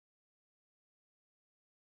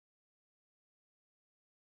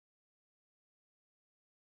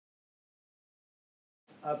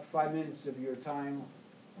up 5 minutes of your time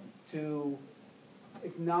to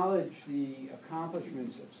acknowledge the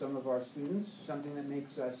accomplishments of some of our students, something that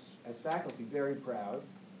makes us as faculty very proud.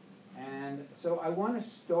 And so I want to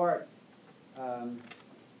start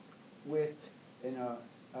with a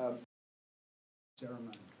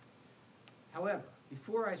ceremony. However,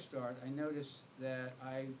 before I start, I noticed that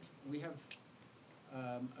we have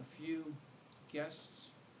a few guests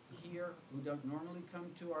here who don't normally come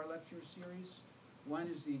to our lecture series. One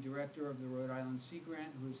is the director of the Rhode Island Sea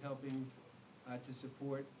Grant, who is helping to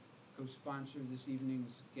support, co-sponsor this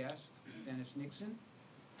evening's guest, Dennis Nixon.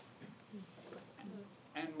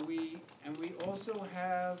 And we also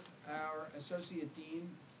have our Associate Dean,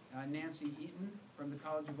 Nancy Eaton, from the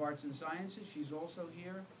College of Arts and Sciences. She's also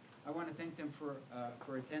here. I want to thank them for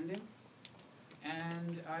attending.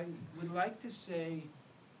 And I would like to say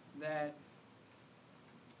that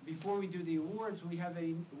before we do the awards, we have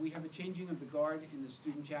a changing of the guard in the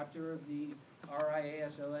student chapter of the URI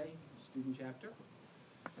ASLA student chapter,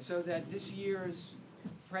 so that this year's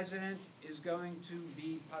president is going to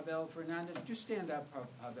be Pavel Fernandez. Just stand up,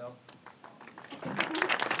 Pavel.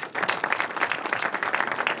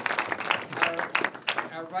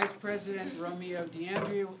 Our vice president, Romeo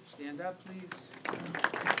DeAndrea, stand up, please.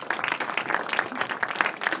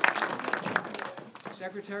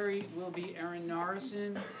 Secretary will be Erin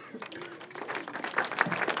Norrison,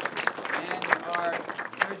 and our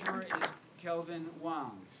treasurer is Kelvin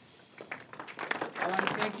Wong. I want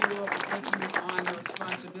to thank you all for taking on the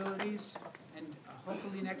responsibilities, and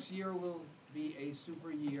hopefully next year will be a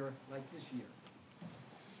super year like this year.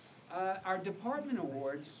 Our department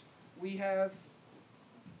awards, we have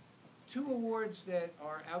 2 awards that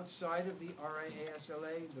are outside of the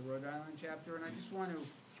RIASLA, the Rhode Island chapter, and I just want to,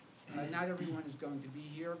 not everyone is going to be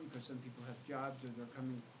here because some people have jobs or they're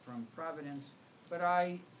coming from Providence, but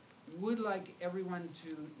I would like everyone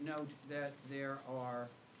to note that there are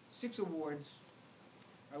 6 awards.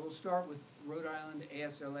 I will start with Rhode Island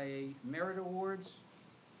ASLA Merit Awards.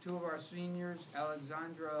 2 of our seniors,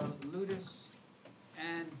 Alexandra Ludis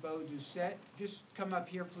and Beau Doucette. Just come up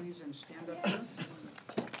here, please, and stand up here.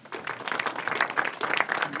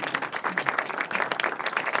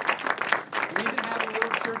 We even have a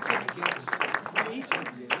little certificates for each of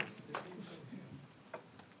you.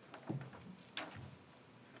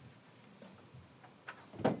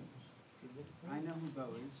 I know who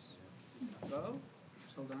Beau is. This is Beau.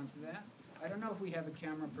 Just hold on to that. I don't know if we have a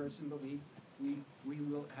camera person, but we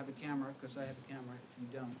will have a camera because I have a camera if you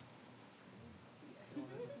don't.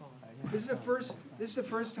 This is the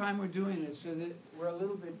first time we're doing this, so that we're a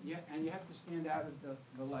little bit, and you have to stand out of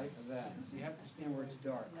the light of that. So you have to stand where it's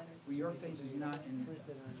dark, where your face is not in.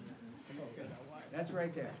 That's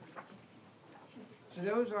right there. So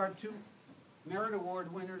those are 2 Merit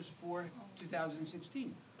Award winners for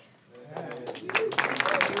 2016.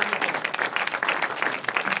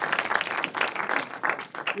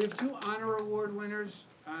 We have 2 Honor Award winners.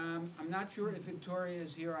 I'm not sure if Victoria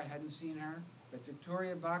is here. I hadn't seen her. But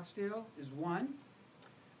Victoria Boxdale is one,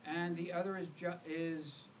 and the other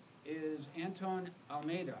is Anton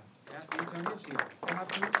Almeida. Anton is here. Come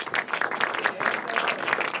up here.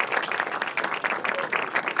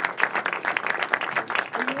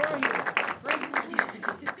 Oh, you are here. Great.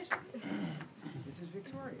 This is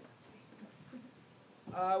Victoria.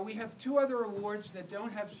 We have 2 other awards that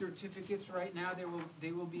don't have certificates right now.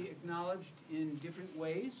 They will be acknowledged in different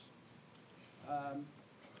ways.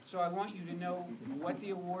 So I want you to know what the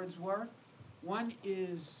awards were. One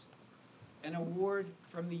is an award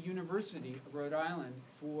from the University of Rhode Island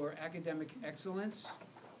for academic excellence,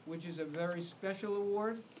 which is a very special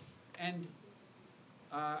award. And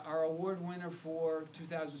our award winner for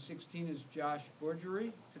 2016 is Josh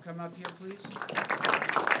Borgery. To come up here, please.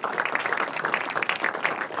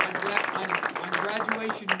 On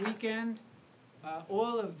graduation weekend,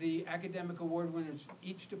 all of the academic award winners,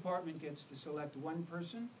 each department gets to select one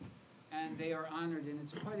person, and they are honored. And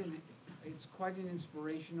it's quite an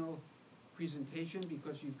inspirational presentation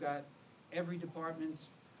because you've got every department's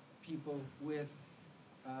people with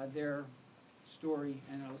their story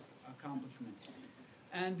and accomplishments.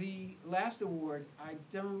 And the last award, I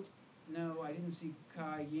don't know, I didn't see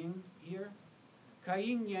Kai Ying here. Kai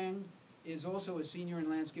Ying Yang is also a senior in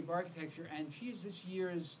landscape architecture, and she is this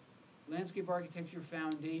year's Landscape Architecture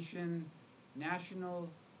Foundation National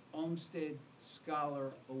Olmsted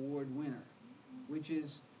Scholar Award winner, which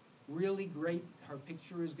is really great. Her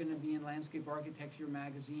picture is going to be in Landscape Architecture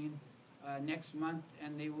magazine next month,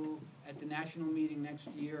 and they will, at the national meeting next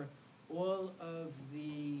year, all of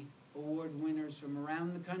the award winners from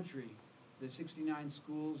around the country, the 69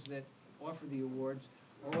 schools that offer the awards,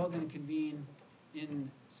 are all going to convene in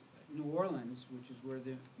New Orleans, which is where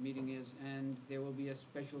the meeting is, and there will be a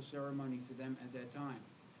special ceremony for them at that time.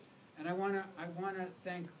 And I wanna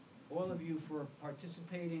thank all of you for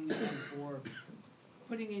participating and for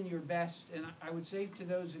putting in your best. And I would say to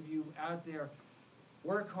those of you out there,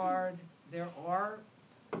 work hard. There are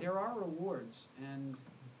awards, and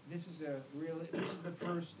this is the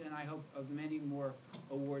first, and I hope of many more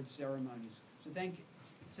award ceremonies. So thank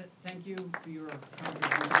you for your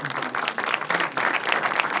contribution.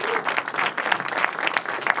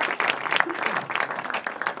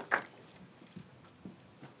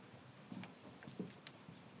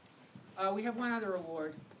 We have one other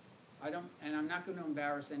award. And I'm not going to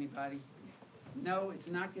embarrass anybody. No, it's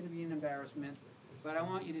not going to be an embarrassment. But I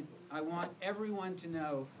want everyone to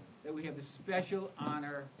know that we have a special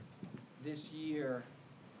honor this year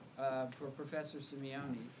for Professor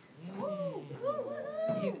Simeone.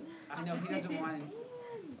 I know he doesn't want it.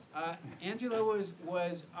 Angela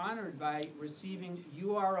was honored by receiving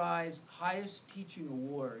URI's highest teaching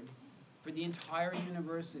award for the entire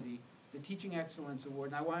university, the Teaching Excellence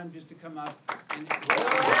Award. And I want him just to come up and...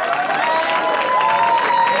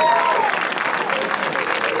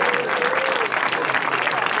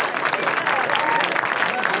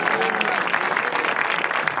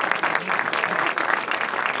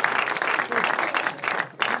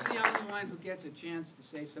 Who gets a chance to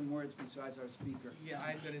say some words besides our speaker. Yeah,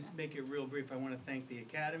 I'm going to make it real brief. I want to thank the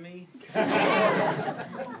Academy.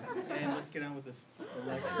 And let's get on with this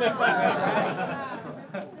election. I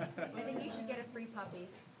think you should get a free puppy.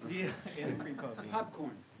 Yeah, and a free puppy.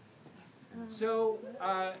 Popcorn. So,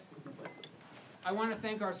 I want to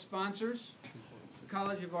thank our sponsors, the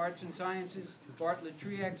College of Arts and Sciences, Bartlett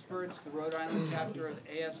Tree Experts, the Rhode Island chapter of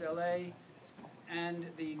ASLA, and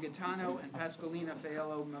the Gaetano and Pasqualina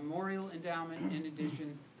Faiello Memorial Endowment, in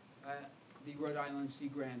addition, the Rhode Island Sea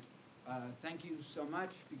Grant. Thank you so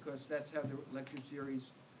much, because that's how the lecture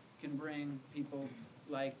series can bring people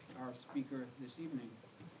like our speaker this evening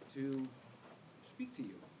to speak to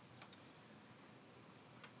you.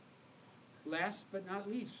 Last but not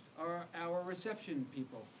least are our reception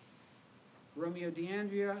people. Romeo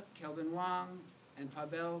DeAndrea, Kelvin Wong, and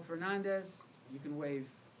Pavel Fernandez. You can wave.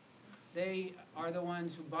 They are the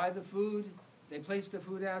ones who buy the food, they place the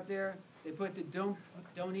food out there, they put the don't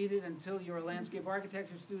eat it until you're a landscape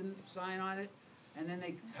architecture student sign on it, and then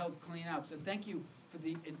they help clean up. So thank you for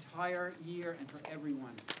the entire year and for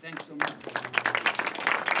everyone. Thanks so much.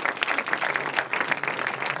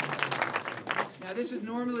 Now this is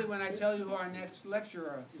normally when I tell you who our next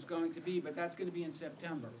lecturer is going to be, but that's going to be in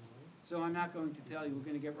September. So I'm not going to tell you, we're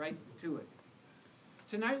going to get right to it.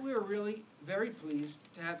 Tonight we are really very pleased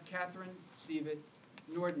to have Catherine Seavitt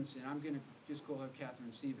Nordenson. I'm going to just call her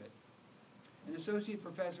Catherine Seavitt, an associate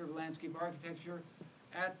professor of landscape architecture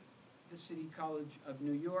at the City College of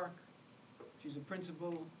New York. She's a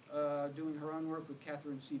principal doing her own work with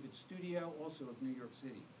Catherine Seavitt Studio, also of New York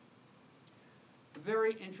City. A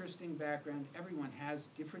very interesting background. Everyone has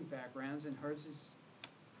different backgrounds, and hers is,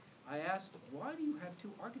 I asked, why do you have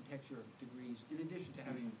 2 architecture degrees in addition to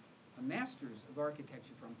having a master's of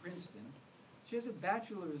architecture from Princeton? She has a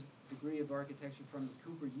bachelor's degree of architecture from the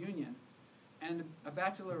Cooper Union and a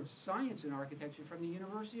bachelor of science in architecture from the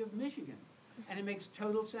University of Michigan. And it makes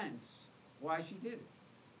total sense why she did it.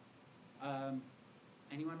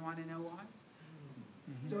 Anyone want to know why?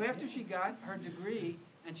 So after she got her degree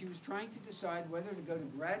and she was trying to decide whether to go to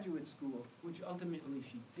graduate school, which ultimately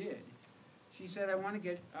she did, she said,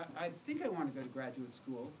 I think I want to go to graduate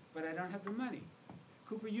school, but I don't have the money.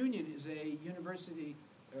 Cooper Union is a university,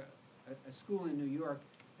 a school in New York,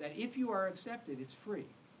 that if you are accepted, it's free.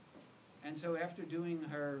 And so after doing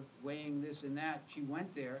her weighing this and that, she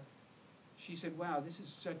went there. She said, wow, this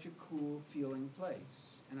is such a cool feeling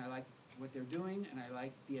place. And I like what they're doing, and I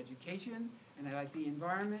like the education, and I like the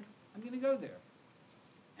environment. I'm going to go there.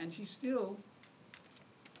 And she still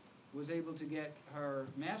was able to get her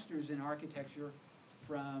master's in architecture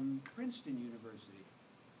from Princeton University.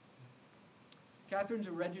 Catherine's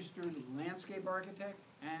a registered landscape architect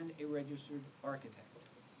and a registered architect.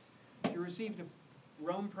 She received a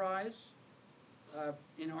Rome Prize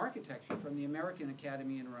in architecture from the American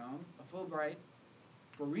Academy in Rome, a Fulbright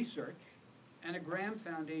for research, and a Graham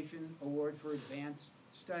Foundation Award for Advanced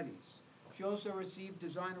Studies. She also received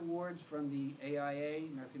design awards from the AIA,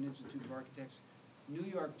 American Institute of Architects, New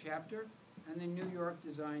York chapter, and the New York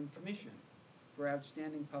Design Commission for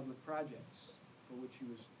outstanding public projects, for which she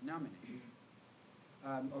was nominated.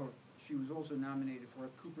 Or she was also nominated for a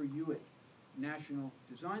Cooper Hewitt National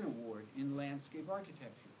Design Award in landscape architecture.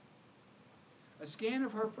 A scan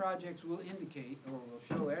of her projects will indicate, or will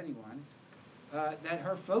show anyone, that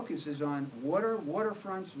her focus is on water,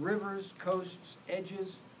 waterfronts, rivers, coasts,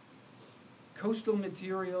 edges, coastal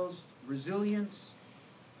materials, resilience,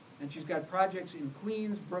 and she's got projects in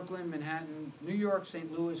Queens, Brooklyn, Manhattan, New York,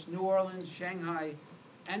 St. Louis, New Orleans, Shanghai,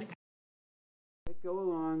 and that go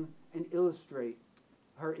along and illustrate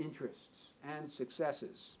her interests and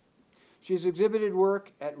successes. She's exhibited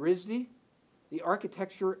work at RISD, the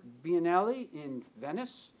Architecture Biennale in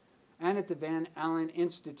Venice, and at the Van Allen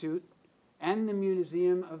Institute and the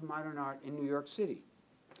Museum of Modern Art in New York City.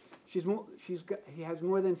 She has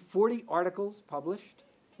more than 40 articles published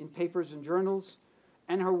in papers and journals,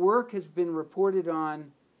 and her work has been reported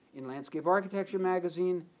on in Landscape Architecture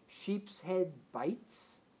magazine, Sheep's Head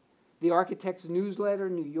Bites, the Architect's Newsletter,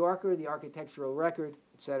 New Yorker, the Architectural Record,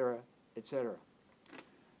 etc., etc.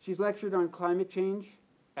 She's lectured on climate change,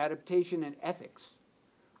 adaptation and ethics,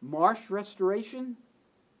 marsh restoration,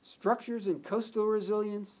 structures and coastal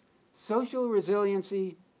resilience, social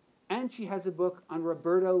resiliency, and she has a book on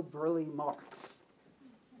Roberto Burle Marx.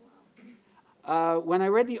 When I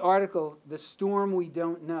read the article, The Storm We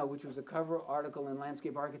Don't Know, which was a cover article in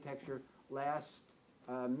Landscape Architecture last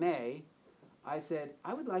May, I said,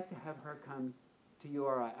 I would like to have her come to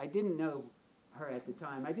URI. I didn't know her at the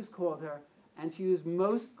time. I just called her, and she was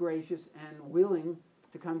most gracious and willing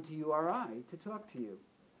to come to URI to talk to you.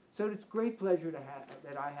 So it's a great pleasure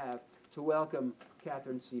that I have to welcome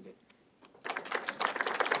Catherine Seavitt.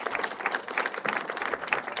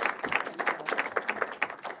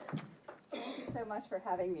 Thank you so much for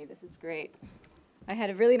having me. This is great. I had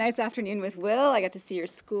a really nice afternoon with Will. I got to see your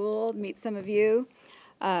school, meet some of you.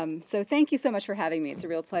 So thank you so much for having me. It's a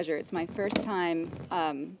real pleasure. It's my first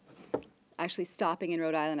time actually stopping in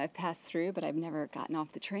Rhode Island. I've passed through, but I've never gotten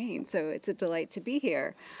off the train. So it's a delight to be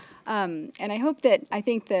here. And I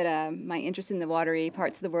think that my interest in the watery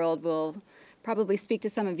parts of the world will probably speak to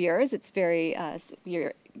some of yours. It's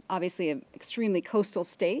you're obviously an extremely coastal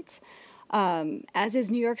state. As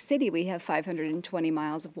is New York City. We have 520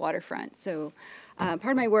 miles of waterfront. So part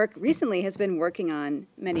of my work recently has been working on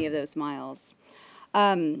many of those miles.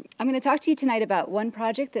 I'm going to talk to you tonight about one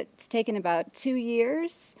project that's taken about 2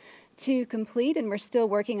 years to complete, and we're still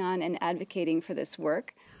working on and advocating for this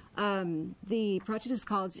work. The project is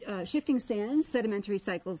called Shifting Sands, Sedimentary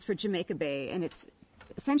Cycles for Jamaica Bay, and it's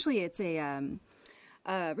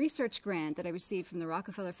a research grant that I received from the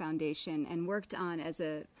Rockefeller Foundation and worked on as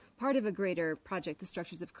a part of a greater project, the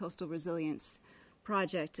Structures of Coastal Resilience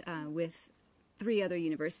project, with 3 other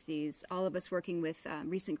universities, all of us working with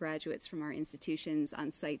recent graduates from our institutions on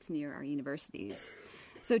sites near our universities.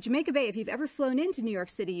 So Jamaica Bay, if you've ever flown into New York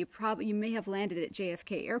City, you may have landed at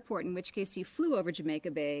JFK Airport, in which case you flew over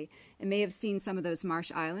Jamaica Bay and may have seen some of those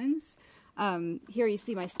marsh islands. Here you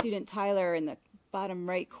see my student Tyler in the bottom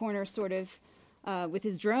right corner, sort of, with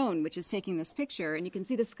his drone, which is taking this picture. And you can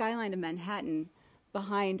see the skyline of Manhattan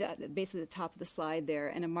behind basically the top of the slide there,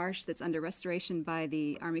 and a marsh that's under restoration by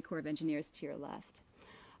the Army Corps of Engineers to your left.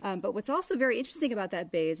 But what's also very interesting about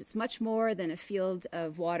that bay is it's much more than a field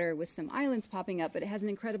of water with some islands popping up, but it has an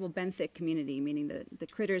incredible benthic community, meaning the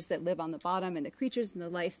critters that live on the bottom and the creatures and the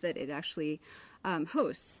life that it actually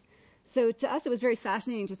hosts. So to us, it was very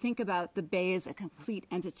fascinating to think about the bay as a complete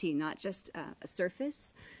entity, not just a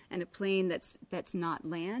surface and a plain that's not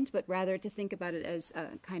land, but rather to think about it as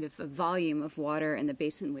a kind of a volume of water and the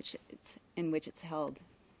basin in which it's held.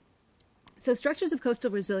 So Structures of Coastal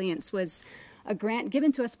Resilience was a grant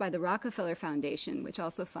given to us by the Rockefeller Foundation, which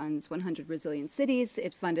also funds 100 Resilient Cities.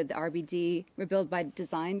 It funded the RBD, Rebuild by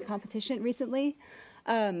Design competition recently.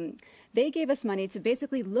 They gave us money to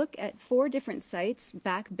basically look at 4 different sites,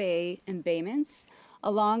 back bay embayments,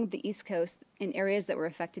 along the East Coast in areas that were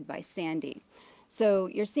affected by Sandy. So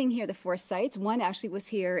you're seeing here the 4 sites. One actually was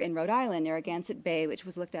here in Rhode Island, Narragansett Bay, which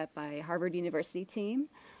was looked at by Harvard University team.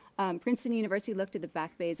 Princeton University looked at the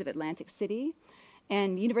back bays of Atlantic City.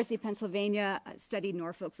 And University of Pennsylvania studied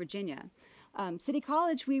Norfolk, Virginia. City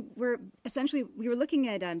College, we were looking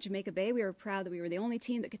at Jamaica Bay. We were proud that we were the only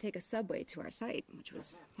team that could take a subway to our site, which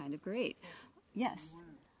was kind of great. Yes.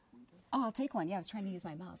 Oh, I'll take one. Yeah, I was trying to use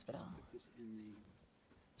my mouse, but I'll.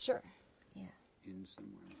 Sure. Yeah. In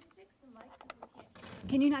somewhere.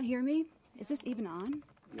 Can you not hear me? Is this even on?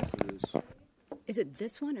 Yes, it is. Is it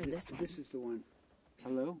this one or this one? This is the one.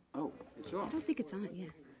 Hello? Oh, it's off. I don't think it's on. Yeah.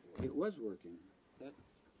 It was working.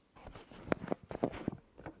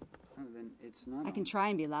 Oh, then it's not. I can try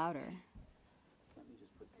and be louder. Let me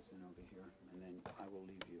just put this in over here, and then I will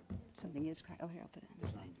leave you. Something is crying. Oh, here, I'll put it on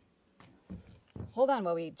this side. Hold on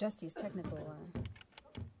while we adjust these technical.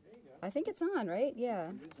 I think it's on, right? Yeah.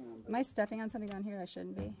 Am I stepping on something on here I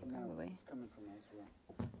shouldn't be? Probably. It's coming from elsewhere.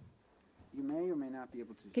 you may or may not be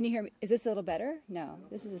able to. Can you hear me? Is this a little better? No,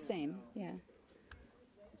 this is the same. Yeah. It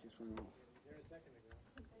just went off. Where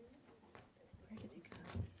did it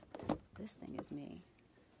go? This thing is me.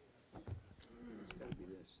 It's got to be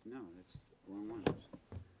this. No, that's the wrong one.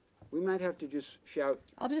 We might have to just shout.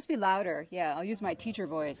 I'll just be louder. Yeah, I'll use my teacher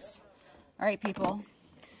voice. All right, people.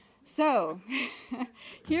 So,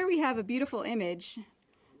 here we have a beautiful image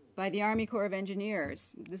by the Army Corps of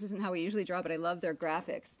Engineers. This isn't how we usually draw, but I love their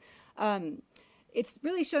graphics. It's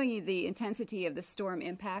really showing you the intensity of the storm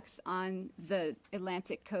impacts on the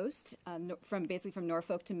Atlantic coast, basically from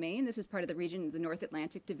Norfolk to Maine. This is part of the region, the North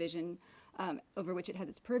Atlantic Division, over which it has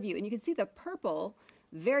its purview. And you can see the purple,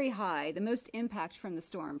 very high, the most impact from the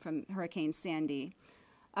storm, from Hurricane Sandy.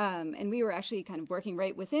 And we were actually kind of working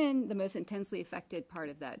right within the most intensely affected part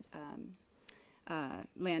of that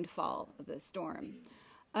landfall of the storm.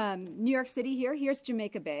 New York City here's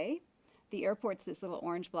Jamaica Bay. The airport's this little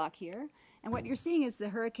orange block here. And what you're seeing is the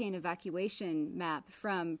hurricane evacuation map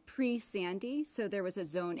from pre-Sandy. So there was a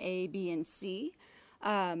zone A, B, and C.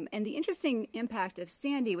 And the interesting impact of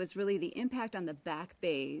Sandy was really the impact on the back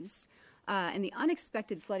bays and the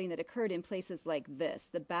unexpected flooding that occurred in places like this,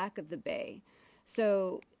 the back of the bay.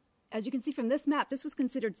 So as you can see from this map, this was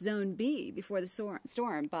considered Zone B before the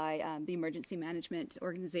storm by the emergency management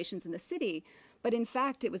organizations in the city. But in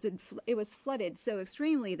fact, it was flooded so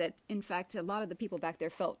extremely that, in fact, a lot of the people back there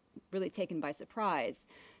felt really taken by surprise.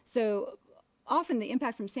 So often the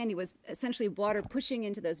impact from Sandy was essentially water pushing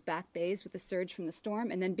into those back bays with the surge from the storm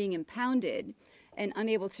and then being impounded and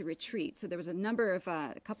unable to retreat. So there was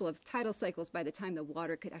a couple of tidal cycles by the time the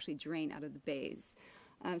water could actually drain out of the bays.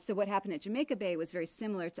 So what happened at Jamaica Bay was very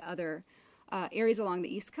similar to other areas along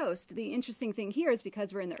the East Coast. The interesting thing here is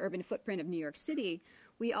because we're in the urban footprint of New York City,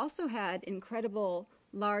 we also had incredible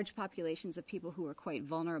large populations of people who were quite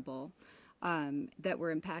vulnerable that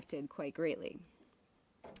were impacted quite greatly.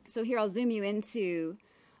 So here I'll zoom you into,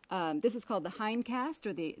 this is called the hindcast,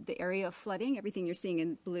 or the area of flooding. Everything you're seeing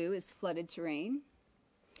in blue is flooded terrain.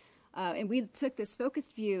 And we took this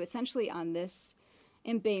focused view essentially on this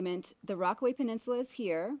embayment. The Rockaway Peninsula is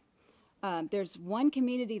here. There's one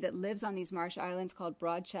community that lives on these marsh islands called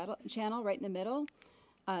Broad Channel right in the middle.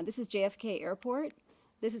 This is JFK Airport.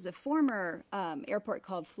 This is a former airport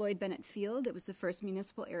called Floyd Bennett Field. It was the first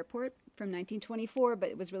municipal airport from 1924, but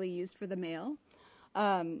it was really used for the mail.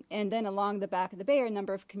 And then along the back of the bay are a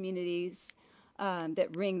number of communities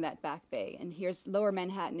that ring that back bay. And here's Lower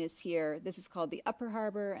Manhattan is here. This is called the Upper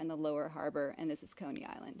Harbor and the Lower Harbor, and this is Coney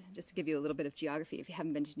Island, just to give you a little bit of geography if you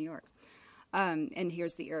haven't been to New York. And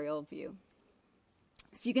here's the aerial view.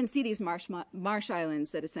 So you can see these marsh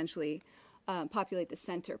islands that essentially populate the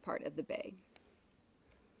center part of the bay.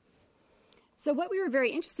 So what we were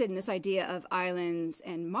very interested in, this idea of islands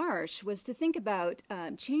and marsh, was to think about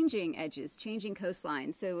changing edges, changing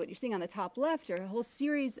coastlines. So what you're seeing on the top left are a whole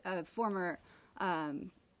series of former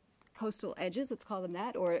coastal edges, let's call them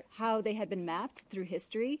that, or how they had been mapped through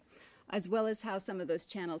history, as well as how some of those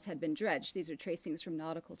channels had been dredged. These are tracings from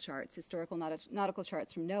nautical charts, historical nautical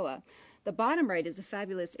charts from NOAA. The bottom right is a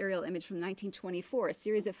fabulous aerial image from 1924, a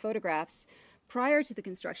series of photographs prior to the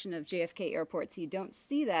construction of JFK Airport. So you don't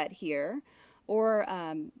see that here, or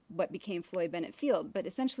what became Floyd Bennett Field. But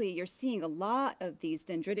essentially, you're seeing a lot of these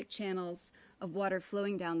dendritic channels of water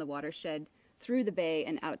flowing down the watershed through the bay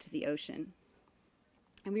and out to the ocean.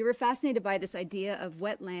 And we were fascinated by this idea of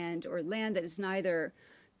wetland, or land that is neither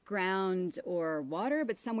ground or water,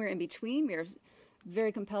 but somewhere in between. We are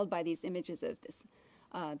very compelled by these images of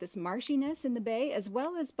this marshiness in the bay, as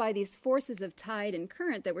well as by these forces of tide and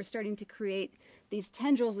current that were starting to create these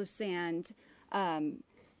tendrils of sand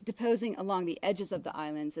deposing along the edges of the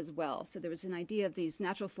islands as well. So there was an idea of these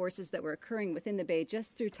natural forces that were occurring within the bay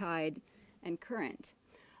just through tide and current.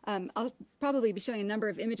 I'll probably be showing a number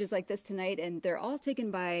of images like this tonight, and they're all taken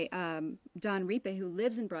by Don Ripe, who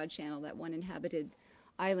lives in Broad Channel, that one inhabited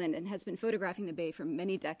island, and has been photographing the bay for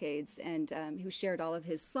many decades, and who shared all of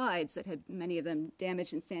his slides that had many of them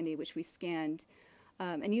damaged in Sandy, which we scanned.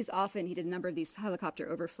 And he did a number of these helicopter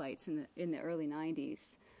overflights in the early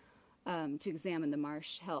 90s. To examine the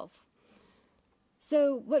marsh health.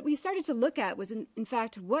 So what we started to look at was, in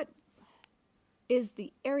fact, what is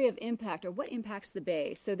the area of impact, or what impacts the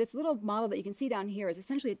bay? So this little model that you can see down here is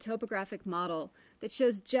essentially a topographic model that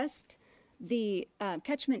shows just the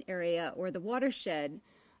catchment area, or the watershed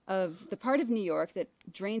of the part of New York that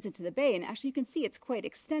drains into the bay. And actually you can see it's quite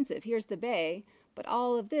extensive. Here's the bay, but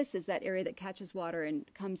all of this is that area that catches water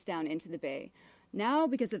and comes down into the bay. Now,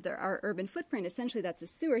 because of our urban footprint, essentially that's a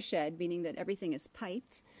sewer shed, meaning that everything is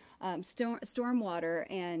piped. stormwater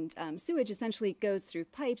and sewage essentially goes through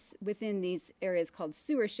pipes within these areas called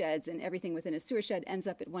sewer sheds, and everything within a sewer shed ends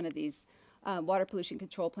up at one of these water pollution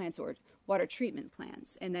control plants or water treatment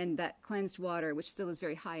plants. And then that cleansed water, which still is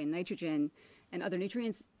very high in nitrogen and other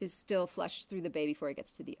nutrients, is still flushed through the bay before it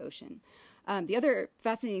gets to the ocean. The other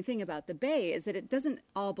fascinating thing about the bay is that it doesn't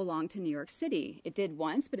all belong to New York City. It did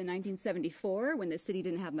once, but in 1974, when the city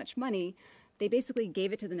didn't have much money, they basically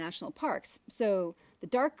gave it to the national parks. So the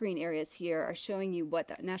dark green areas here are showing you what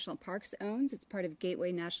the National Parks owns. It's part of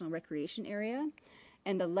Gateway National Recreation Area.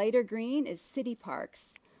 And the lighter green is city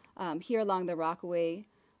parks here along the Rockaway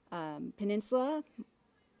Peninsula.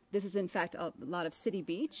 This is, in fact, a lot of city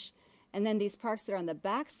beach. And then these parks that are on the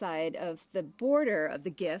backside of the border of the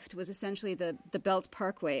gift was essentially the Belt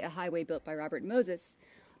Parkway, a highway built by Robert Moses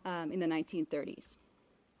in the 1930s.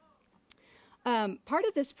 Part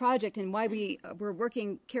of this project and why we were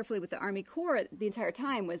working carefully with the Army Corps the entire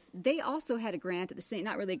time was they also had a grant at the same,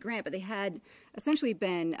 not really a grant, but they had essentially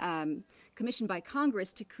been commissioned by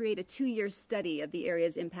Congress to create a 2-year study of the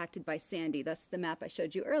areas impacted by Sandy. That's the map I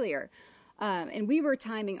showed you earlier. And we were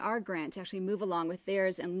timing our grant to actually move along with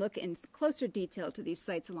theirs and look in closer detail to these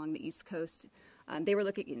sites along the East Coast. They were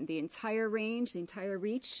looking at the entire range, the entire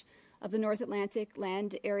reach of the North Atlantic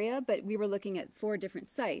land area, but we were looking at 4 different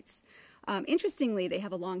sites. Interestingly, they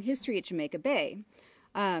have a long history at Jamaica Bay.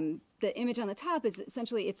 The image on the top is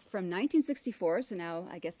essentially, it's from 1964, so now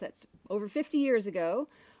I guess that's over 50 years ago,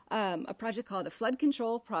 a project called a Flood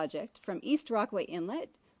Control Project from East Rockaway Inlet,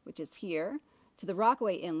 which is here, to the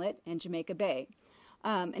Rockaway Inlet and Jamaica Bay.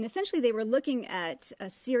 And essentially they were looking at a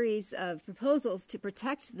series of proposals to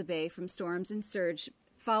protect the bay from storms and surge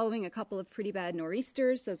following a couple of pretty bad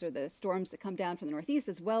nor'easters. Those are the storms that come down from the northeast,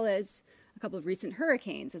 as well as a couple of recent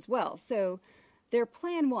hurricanes as well. So their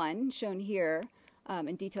plan 1, shown here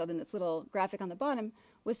and detailed in this little graphic on the bottom,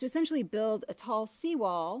 was to essentially build a tall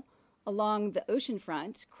seawall along the ocean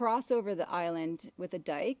front, cross over the island with a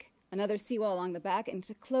dike, another seawall along the back, and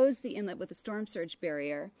to close the inlet with a storm surge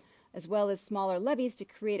barrier, as well as smaller levees to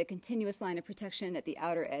create a continuous line of protection at the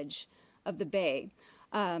outer edge of the bay.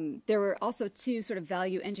 There were also 2 sort of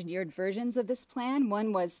value engineered versions of this plan.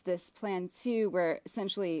 One was this plan 2, where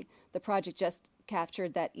essentially the project just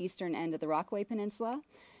captured that eastern end of the Rockaway Peninsula.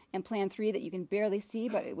 And plan 3 that you can barely see,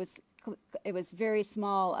 but it was very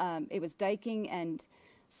small. It was diking and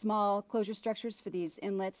small closure structures for these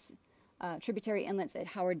inlets, tributary inlets at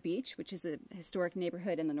Howard Beach, which is a historic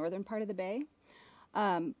neighborhood in the northern part of the bay.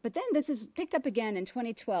 But then this is picked up again in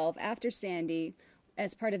 2012 after Sandy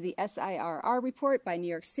as part of the SIRR report by New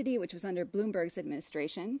York City, which was under Bloomberg's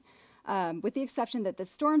administration, with the exception that the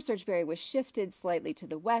storm surge barrier was shifted slightly to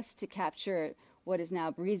the west to capture what is now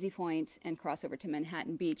Breezy Point and cross over to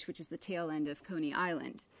Manhattan Beach, which is the tail end of Coney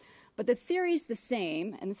Island. But the theory's the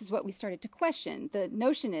same, and this is what we started to question. The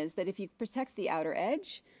notion is that if you protect the outer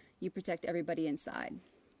edge, you protect everybody inside.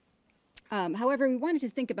 However, we wanted to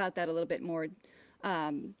think about that a little bit more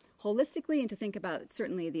holistically and to think about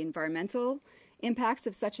certainly the environmental impacts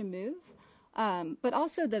of such a move. But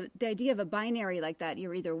also the idea of a binary like that,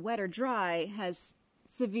 you're either wet or dry, has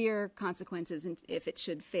severe consequences if it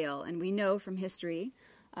should fail. And we know from history,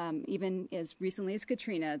 even as recently as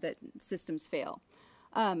Katrina, that systems fail.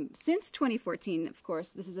 Since 2014, of course,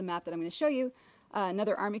 this is a map that I'm going to show you,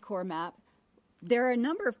 another Army Corps map. There are a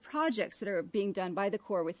number of projects that are being done by the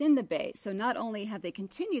Corps within the Bay. So not only have they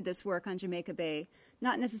continued this work on Jamaica Bay,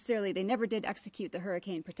 not necessarily, they never did execute the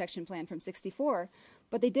Hurricane Protection Plan from '64,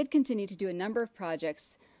 but they did continue to do a number of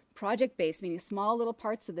projects, project-based, meaning small little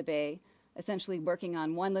parts of the Bay, essentially working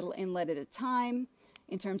on one little inlet at a time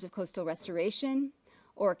in terms of coastal restoration,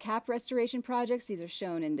 or cap restoration projects. These are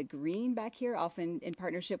shown in the green back here, often in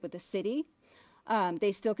partnership with the city.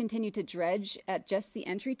 They still continue to dredge at just the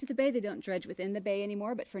entry to the bay. They don't dredge within the bay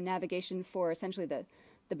anymore, but for navigation for essentially the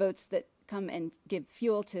boats that come and give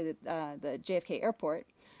fuel to the JFK airport.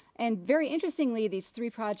 And very interestingly, these 3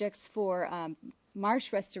 projects for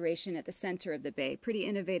marsh restoration at the center of the bay, pretty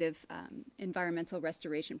innovative environmental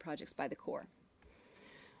restoration projects by the Corps.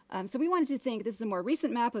 So we wanted to think, this is a more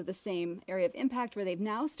recent map of the same area of impact where they've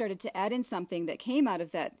now started to add in something that came out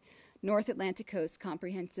of that North Atlantic Coast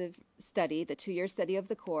Comprehensive Study, the 2-year study of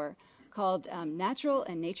the Corps, called Natural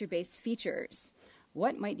and Nature-Based Features.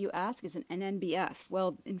 What, might you ask, is an NNBF?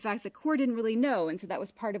 Well, in fact, the Corps didn't really know, and so that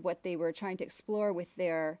was part of what they were trying to explore with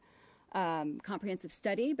their comprehensive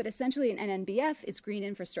study. But essentially, an NNBF is green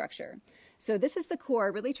infrastructure. So this is the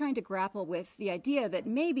Corps really trying to grapple with the idea that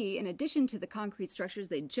maybe, in addition to the concrete structures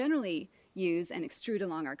they generally use and extrude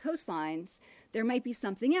along our coastlines, there might be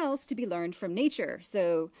something else to be learned from nature.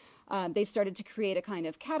 So they started to create a kind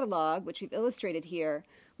of catalog, which we've illustrated here,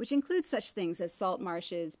 which includes such things as salt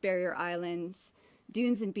marshes, barrier islands,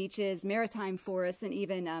 dunes and beaches, maritime forests, and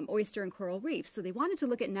even oyster and coral reefs. So they wanted to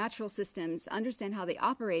look at natural systems, understand how they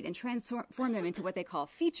operate, and transform them into what they call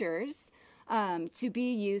features to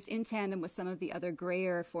be used in tandem with some of the other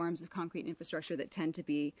grayer forms of concrete infrastructure that tend to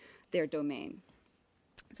be their domain.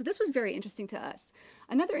 So this was very interesting to us.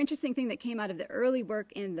 Another interesting thing that came out of the early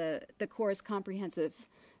work in the Corps' comprehensive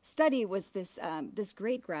study was this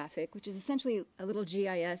great graphic, which is essentially a little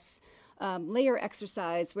GIS layer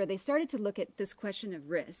exercise where they started to look at this question of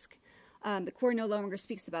risk. The Corps no longer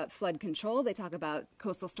speaks about flood control. They talk about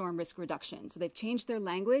coastal storm risk reduction. So they've changed their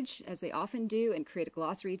language, as they often do, and create a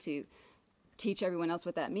glossary to teach everyone else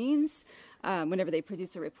what that means whenever they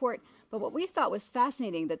produce a report. But what we thought was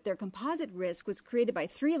fascinating, that their composite risk was created by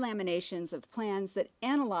 3 laminations of plans that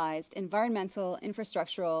analyzed environmental,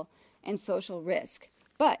 infrastructural, and social risk.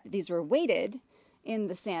 But these were weighted in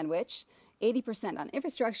the sandwich, 80% on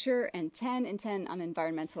infrastructure and 10 and 10 on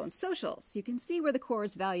environmental and social. So you can see where the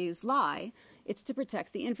Corps' values lie. It's to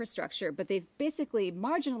protect the infrastructure, but they've basically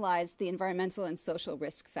marginalized the environmental and social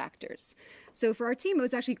risk factors. So for our team, it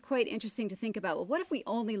was actually quite interesting to think about, well, what if we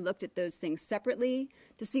only looked at those things separately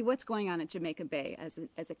to see what's going on at Jamaica Bay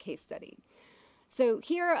as a case study? So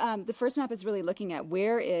here, the first map is really looking at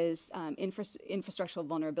where is infrastructural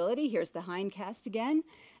vulnerability. Here's the hindcast again.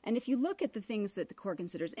 And if you look at the things that the Corps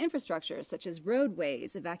considers infrastructure, such as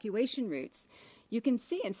roadways, evacuation routes, you can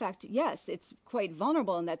see, in fact, yes, it's quite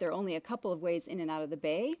vulnerable in that there are only a couple of ways in and out of the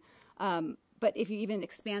bay. But if you even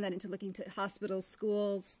expand that into looking to hospitals,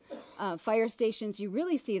 schools, fire stations, you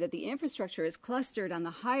really see that the infrastructure is clustered on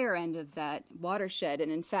the higher end of that watershed.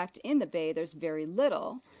 And in fact, in the bay, there's very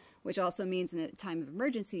little, which also means in a time of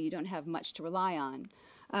emergency, you don't have much to rely on.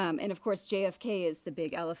 And of course, JFK is the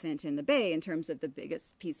big elephant in the bay in terms of the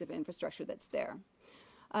biggest piece of infrastructure that's there.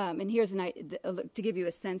 And here's to give you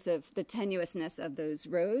a sense of the tenuousness of those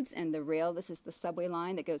roads and the rail. This is the subway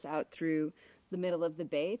line that goes out through the middle of the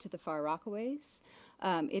bay to the Far Rockaways.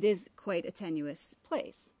 It is quite a tenuous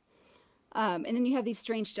place. And then you have these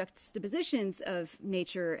strange juxtapositions of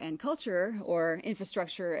nature and culture, or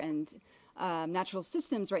infrastructure and natural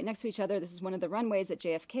systems right next to each other. This is one of the runways at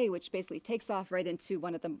JFK, which basically takes off right into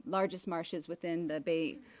one of the largest marshes within the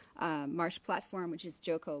Bay Marsh platform, which is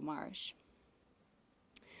Joko Marsh.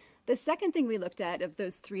 The second thing we looked at of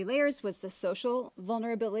those 3 layers was the social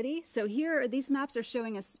vulnerability. So here, these maps are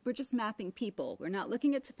showing us, we're just mapping people. We're not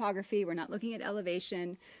looking at topography. We're not looking at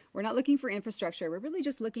elevation. We're not looking for infrastructure. We're really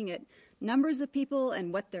just looking at numbers of people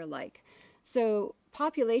and what they're like. So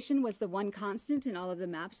population was the one constant in all of the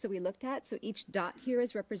maps that we looked at. So each dot here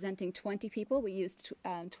is representing 20 people. We used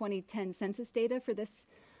 2010 census data for this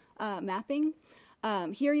mapping.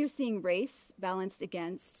 Here you're seeing race balanced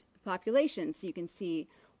against population. So you can see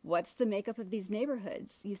what's the makeup of these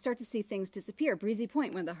neighborhoods. You start to see things disappear. Breezy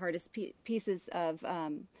Point, one of the hardest pieces of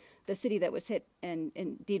the city that was hit, and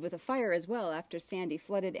indeed with a fire as well after Sandy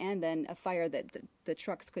flooded, and then a fire that the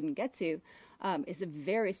trucks couldn't get to, is a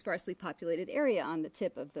very sparsely populated area on the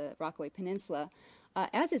tip of the Rockaway Peninsula,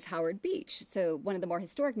 as is Howard Beach. So one of the more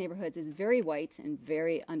historic neighborhoods is very white and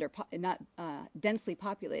very not densely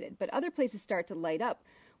populated. But other places start to light up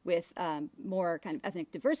with more kind of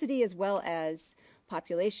ethnic diversity, as well as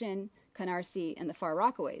population, Canarsie, and the Far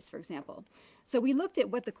Rockaways, for example. So we looked at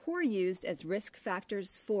what the Corps used as risk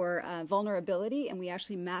factors for vulnerability, and we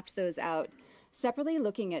actually mapped those out separately,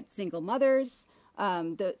 looking at single mothers,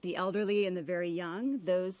 the elderly and the very young,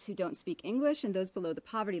 those who don't speak English, and those below the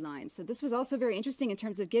poverty line. So this was also very interesting in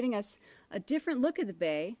terms of giving us a different look at the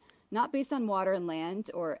bay, not based on water and land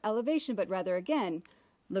or elevation, but rather, again,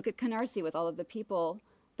 look at Canarsie with all of the people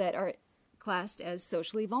that are classed as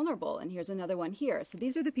socially vulnerable. And here's another one here. So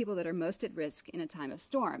these are the people that are most at risk in a time of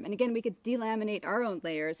storm. And again, we could delaminate our own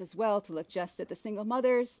layers as well to look just at the single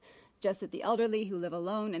mothers, just at the elderly who live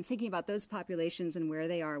alone, and thinking about those populations and where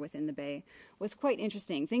they are within the bay was quite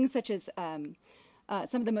interesting. Things such as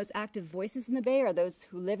some of the most active voices in the bay are those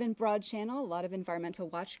who live in Broad Channel, a lot of environmental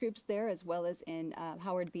watch groups there, as well as in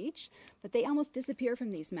Howard Beach, but they almost disappear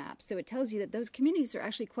from these maps. So it tells you that those communities are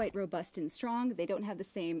actually quite robust and strong. They don't have the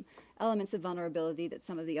same elements of vulnerability that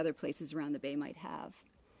some of the other places around the bay might have.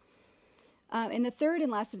 And the third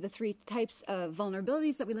and last of the 3 types of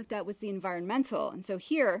vulnerabilities that we looked at was the environmental. And so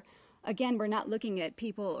here, again, we're not looking at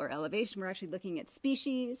people or elevation. We're actually looking at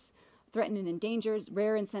species, threatened and endangered,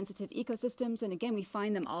 rare and sensitive ecosystems, and again, we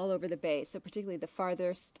find them all over the bay. So particularly the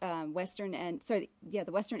farthest the western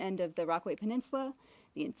end of the Rockaway Peninsula,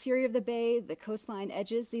 the interior of the bay, the coastline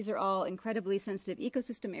edges. These are all incredibly sensitive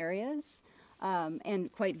ecosystem areas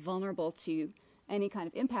and quite vulnerable to any kind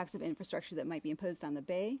of impacts of infrastructure that might be imposed on the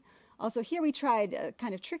bay. Also here we tried a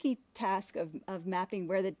kind of tricky task of mapping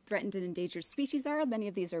where the threatened and endangered species are. Many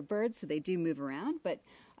of these are birds, so they do move around, but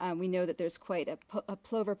we know that there's quite a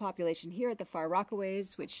plover population here at the Far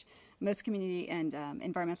Rockaways, which most community and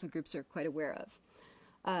environmental groups are quite aware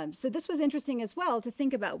of. So this was interesting as well to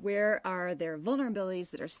think about where are there vulnerabilities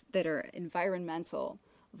that are environmental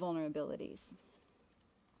vulnerabilities.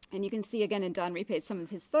 And you can see again in Don Repace, some of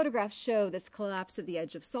his photographs show this collapse of the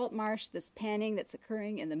edge of salt marsh, this panning that's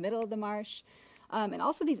occurring in the middle of the marsh, and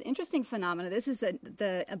also these interesting phenomena. This is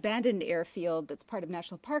the abandoned airfield that's part of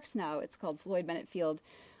national parks now. It's called Floyd Bennett Field.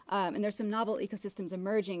 And there's some novel ecosystems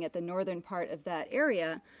emerging at the northern part of that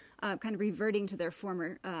area, kind of reverting to their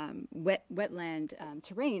former wetland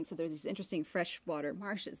terrain. So there's these interesting freshwater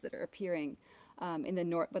marshes that are appearing in the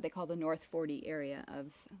what they call the North 40 area of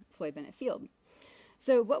Floyd Bennett Field.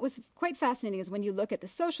 So what was quite fascinating is when you look at the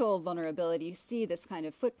social vulnerability, you see this kind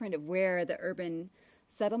of footprint of where the urban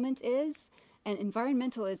settlement is, and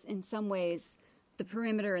environmental is in some ways the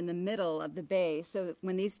perimeter in the middle of the bay. So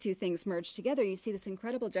when these two things merge together, you see this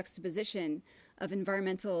incredible juxtaposition of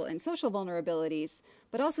environmental and social vulnerabilities,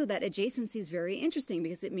 but also that adjacency is very interesting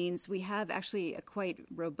because it means we have actually a quite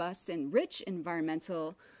robust and rich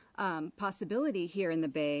environmental possibility here in the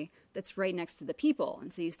bay that's right next to the people.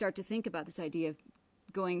 And so you start to think about this idea of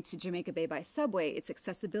going to Jamaica Bay by subway, its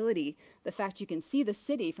accessibility, the fact you can see the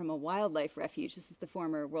city from a wildlife refuge. This is the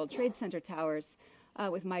former World Trade Center towers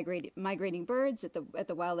with migrating birds at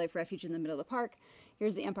the wildlife refuge in the middle of the park.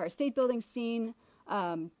 Here's the Empire State Building scene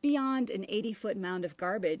beyond an 80-foot mound of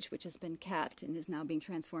garbage, which has been capped and is now being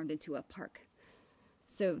transformed into a park.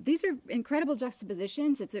 So these are incredible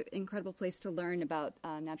juxtapositions. It's an incredible place to learn about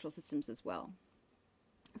natural systems as well.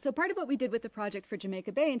 So part of what we did with the project for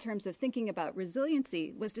Jamaica Bay in terms of thinking about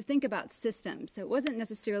resiliency was to think about systems. So it wasn't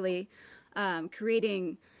necessarily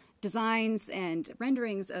creating designs and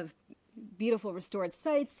renderings of beautiful restored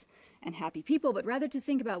sites and happy people, but rather to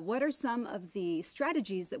think about what are some of the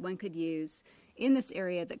strategies that one could use in this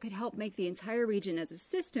area that could help make the entire region as a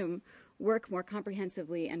system work more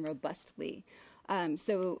comprehensively and robustly.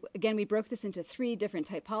 So again, we broke this into 3 different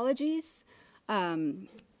typologies.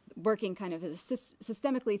 Working kind of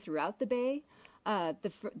systemically throughout the bay.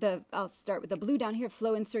 I'll start with the blue down here,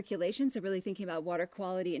 flow and circulation, so really thinking about water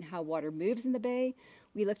quality and how water moves in the bay.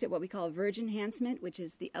 We looked at what we call verge enhancement, which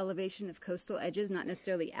is the elevation of coastal edges, not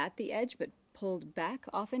necessarily at the edge, but pulled back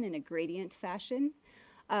often in a gradient fashion.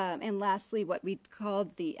 And lastly, what we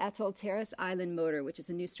called the atoll terrace island motor, which is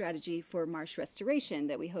a new strategy for marsh restoration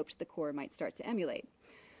that we hoped the Corps might start to emulate.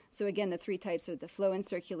 So again, the 3 types are the flow and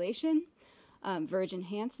circulation, verge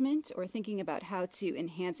enhancement, or thinking about how to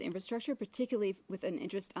enhance infrastructure, particularly with an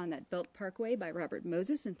interest on that Belt Parkway by Robert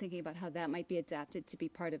Moses and thinking about how that might be adapted to be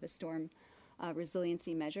part of a storm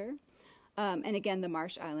resiliency measure. And again, the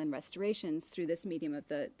marsh island restorations through this medium of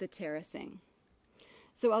the terracing.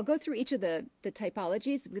 So I'll go through each of the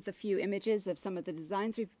typologies with a few images of some of the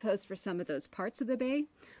designs we proposed for some of those parts of the bay.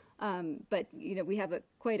 But you know, we have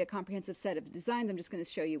quite a comprehensive set of designs. I'm just going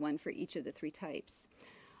to show you one for each of the 3 types.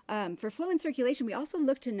 For flow and circulation, we also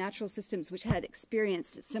looked to natural systems which had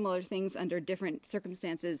experienced similar things under different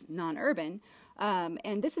circumstances, non-urban.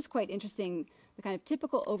 And this is quite interesting, the kind of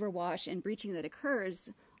typical overwash and breaching that occurs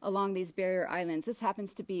along these barrier islands. This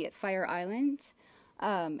happens to be at Fire Island,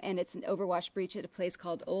 and it's an overwash breach at a place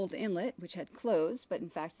called Old Inlet, which had closed, but in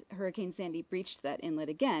fact, Hurricane Sandy breached that inlet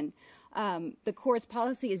again. The Corps'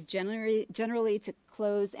 policy is generally to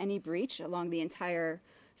close any breach along the entire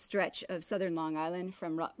stretch of southern Long Island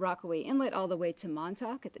from Rockaway Inlet all the way to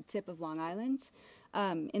Montauk at the tip of Long Island.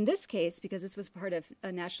 In this case, because this was part of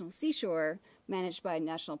a national seashore managed by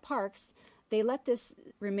national parks, they let this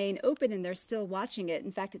remain open and they're still watching it.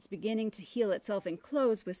 In fact, it's beginning to heal itself and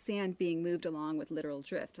close with sand being moved along with littoral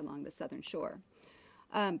drift along the southern shore.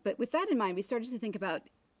 But with that in mind, we started to think about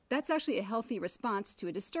that's actually a healthy response to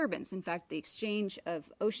a disturbance. In fact, the exchange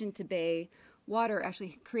of ocean to bay water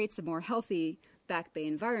actually creates a more healthy back bay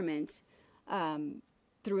environment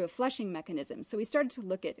through a flushing mechanism. So we started to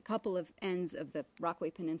look at a couple of ends of the Rockaway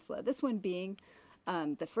Peninsula, this one being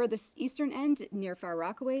the furthest eastern end near Far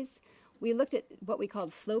Rockaways. We looked at what we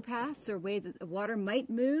called flow paths, or way that the water might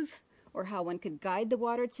move, or how one could guide the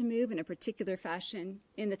water to move in a particular fashion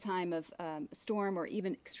in the time of a storm or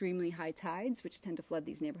even extremely high tides, which tend to flood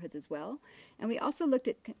these neighborhoods as well. And we also looked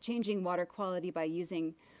at changing water quality by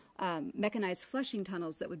using mechanized flushing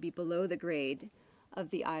tunnels that would be below the grade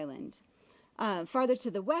of the island. Farther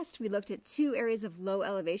to the west, we looked at 2 areas of low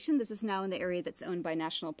elevation. This is now in the area that's owned by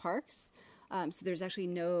national parks. So there's actually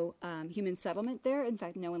no human settlement there. In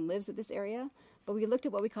fact, no one lives at this area. but we looked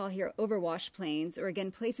at what we call here overwash plains, or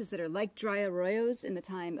again, places that are like dry arroyos in the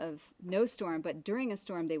time of no storm, but during a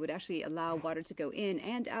storm they would actually allow water to go in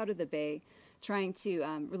and out of the bay, trying to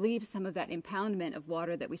relieve some of that impoundment of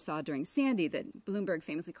water that we saw during Sandy that Bloomberg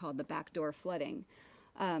famously called the backdoor flooding.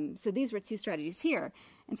 So these were two strategies here.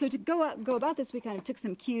 And so to go about this, we kind of took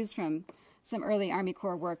some cues from some early Army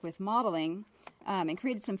Corps work with modeling and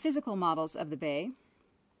created some physical models of the bay,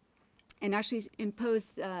 and actually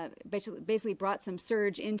imposed, basically brought some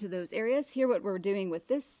surge into those areas. Here what we're doing with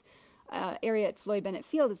this area at Floyd Bennett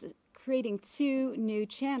Field is creating two new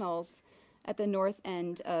channels at the north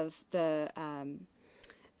end of the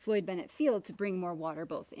Floyd Bennett Field to bring more water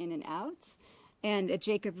both in and out. And at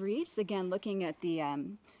Jacob Riis, again, looking at the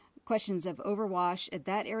questions of overwash at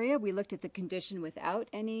that area, we looked at the condition without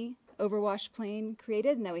any overwash plain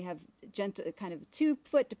created, and then we have gentle, kind of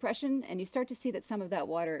 2-foot depression, and you start to see that some of that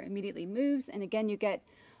water immediately moves. And again, you get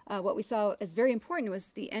what we saw as very important was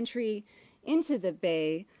the entry into the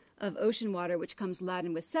bay of ocean water, which comes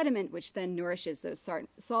laden with sediment, which then nourishes those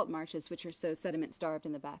salt marshes, which are so sediment starved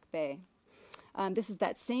in the back bay. This is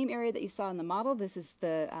that same area that you saw in the model. This is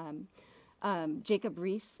the Jacob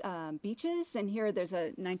Riis beaches, and here there's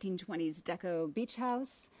a 1920s deco beach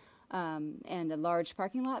house and a large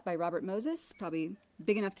parking lot by Robert Moses, probably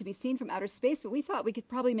big enough to be seen from outer space, but we thought we could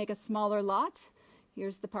probably make a smaller lot.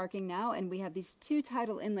 Here's the parking now, and we have these two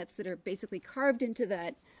tidal inlets that are basically carved into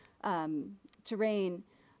that terrain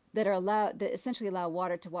that essentially allow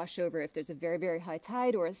water to wash over if there's a very, very high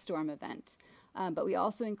tide or a storm event. But we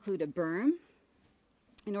also include a berm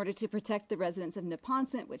in order to protect the residents of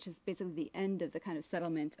Neponset, which is basically the end of the kind of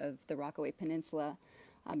settlement of the Rockaway Peninsula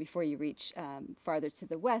before you reach farther to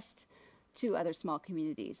the west to other small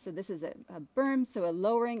communities. So this is a berm, so a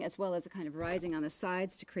lowering as well as a kind of rising on the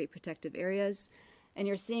sides to create protective areas. And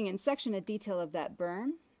you're seeing in section a detail of that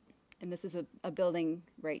berm. And this is a building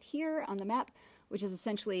right here on the map, which is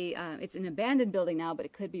essentially, it's an abandoned building now, but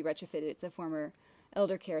it could be retrofitted. It's a former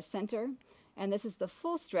elder care center. And this is the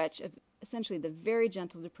full stretch of essentially the very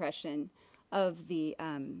gentle depression of the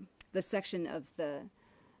section of the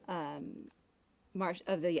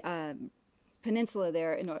peninsula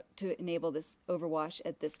there in order to enable this overwash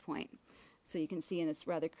at this point. So you can see in this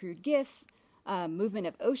rather crude GIF, movement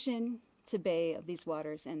of ocean to bay of these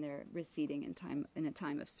waters, and they're receding in a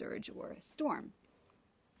time of surge or a storm.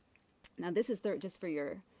 Now this is just for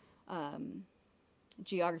your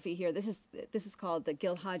geography here. This is called the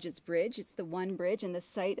Gil Hodges Bridge. It's the one bridge and the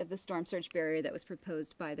site of the storm surge barrier that was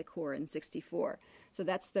proposed by the Corps in '64. So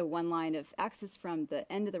that's the one line of access from the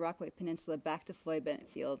end of the Rockaway Peninsula back to Floyd Bennett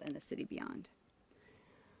Field and the city beyond.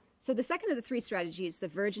 So the second of the three strategies, the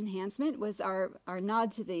verge enhancement, was our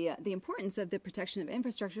nod to the importance of the protection of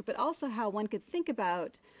infrastructure, but also how one could think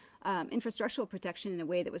about infrastructural protection in a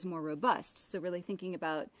way that was more robust. So really thinking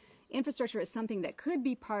about infrastructure as something that could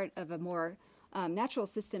be part of a more natural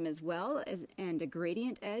system as well, and a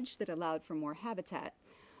gradient edge that allowed for more habitat.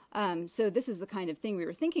 So this is the kind of thing we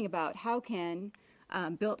were thinking about. How can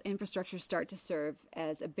built infrastructure start to serve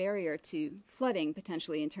as a barrier to flooding,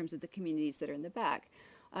 potentially, in terms of the communities that are in the back?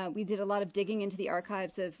 We did a lot of digging into the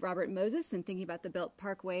archives of Robert Moses and thinking about the Belt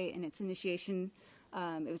Parkway and its initiation.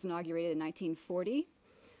 It was inaugurated in 1940,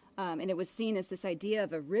 and it was seen as this idea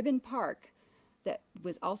of a ribbon park that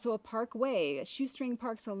was also a parkway, shoestring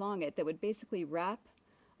parks along it that would basically wrap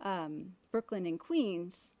Brooklyn and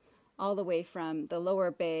Queens all the way from the lower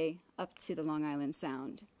bay up to the Long Island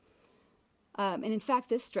Sound. And in fact,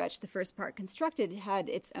 this stretch, the first part constructed, had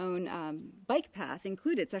its own bike path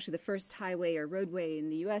included. It's actually the first highway or roadway in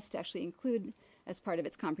the U.S. to actually include, as part of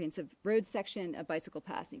its comprehensive road section, a bicycle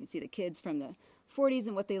path. You can see the kids from the 40s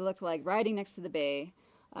and what they looked like riding next to the bay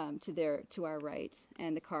to our right,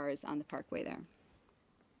 and the cars on the parkway there.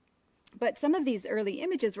 But some of these early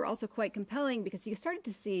images were also quite compelling because you started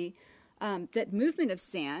to see that movement of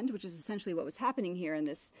sand, which is essentially what was happening here in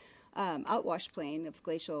this outwash plain of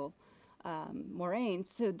glacial moraines.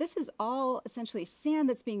 So this is all essentially sand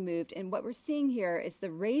that's being moved, and what we're seeing here is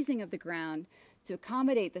the raising of the ground to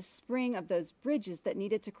accommodate the spring of those bridges that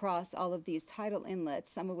needed to cross all of these tidal inlets,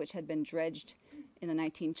 some of which had been dredged in the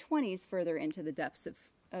 1920s further into the depths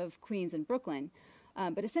of Queens and Brooklyn.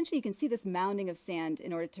 But essentially you can see this mounding of sand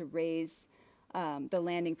in order to raise the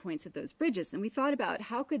landing points of those bridges. And we thought about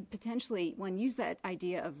how could potentially one use that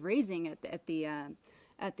idea of raising at the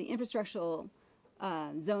infrastructural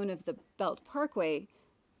zone of the Belt Parkway,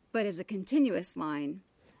 but as a continuous line.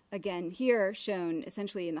 Again, here shown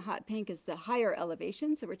essentially in the hot pink is the higher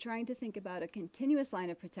elevation. So we're trying to think about a continuous line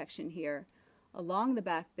of protection here along the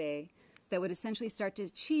back bay that would essentially start to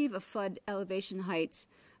achieve a flood elevation height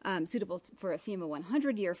suitable for a FEMA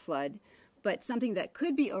 100-year flood, but something that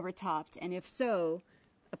could be overtopped, and if so,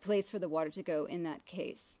 a place for the water to go in that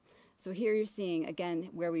case. So here you're seeing, again,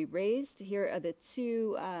 where we raised. Here are the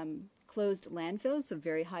two closed landfills of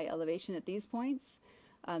very high elevation at these points.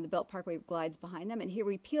 The Belt Parkway glides behind them, and here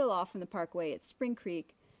we peel off from the parkway at Spring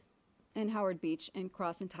Creek and Howard Beach and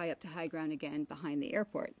cross and tie up to high ground again behind the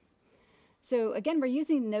airport. So again, we're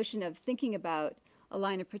using the notion of thinking about a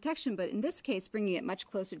line of protection, but in this case, bringing it much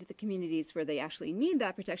closer to the communities where they actually need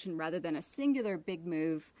that protection rather than a singular big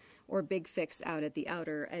move or big fix out at the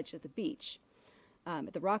outer edge of the beach,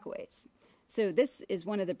 at the Rockaways. So this is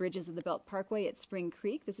one of the bridges of the Belt Parkway at Spring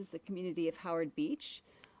Creek. This is the community of Howard Beach,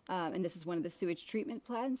 and this is one of the sewage treatment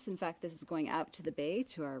plants. In fact, this is going out to the bay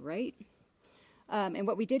to our right. And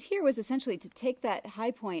what we did here was essentially to take that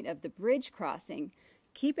high point of the bridge crossing,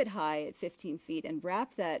 keep it high at 15 feet, and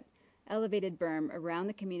wrap that elevated berm around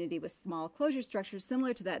the community with small closure structures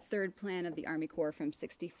similar to that third plan of the Army Corps from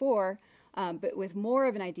 '64, but with more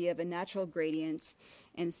of an idea of a natural gradient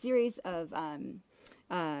and series of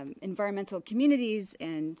environmental communities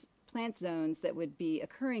and plant zones that would be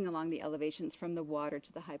occurring along the elevations from the water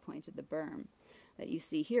to the high point of the berm that you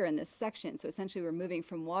see here in this section. So essentially we're moving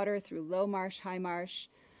from water through low marsh, high marsh,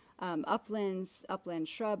 uplands, upland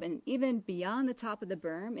shrub, and even beyond the top of the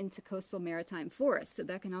berm into coastal maritime forests. So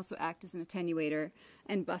that can also act as an attenuator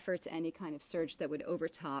and buffer to any kind of surge that would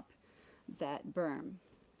overtop that berm.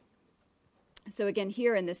 So again,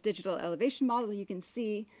 here in this digital elevation model, you can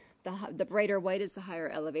see the brighter white is the higher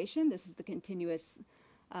elevation. This is the continuous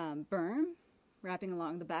berm wrapping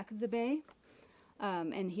along the back of the bay.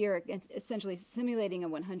 And here, it's essentially simulating a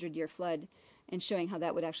 100-year flood and showing how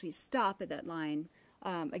that would actually stop at that line.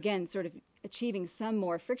 Again, sort of achieving some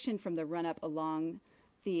more friction from the run-up along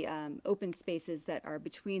the open spaces that are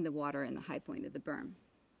between the water and the high point of the berm.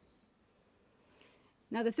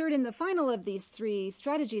 Now, the third and the final of these three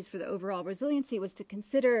strategies for the overall resiliency was to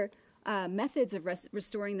consider methods of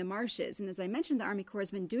restoring the marshes. And as I mentioned, the Army Corps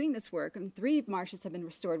has been doing this work, and 3 marshes have been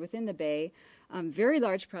restored within the bay. Very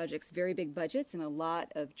large projects, very big budgets, and a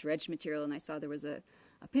lot of dredged material. And I saw there was a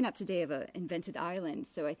pin-up today of an invented island,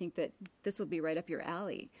 so I think that this will be right up your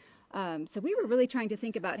alley. So we were really trying to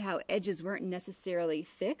think about how edges weren't necessarily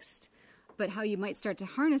fixed, but how you might start to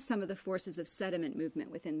harness some of the forces of sediment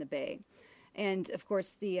movement within the bay. And of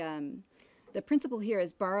course, the principle here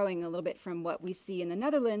is borrowing a little bit from what we see in the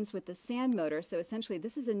Netherlands with the sand motor. So essentially,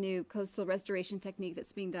 this is a new coastal restoration technique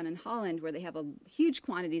that's being done in Holland, where they have huge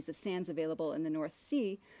quantities of sands available in the North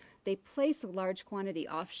Sea. They place a large quantity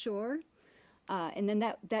offshore, and then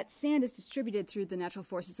that sand is distributed through the natural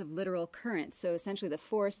forces of littoral currents. So essentially, the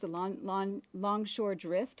force, the longshore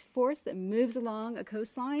drift force that moves along a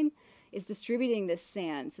coastline, is distributing this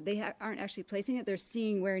sand. So they aren't actually placing it, they're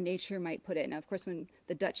seeing where nature might put it. Now, of course, when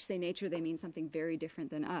the Dutch say nature, they mean something very different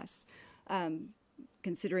than us,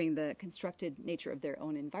 considering the constructed nature of their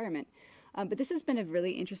own environment. But this has been a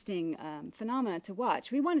really interesting phenomena to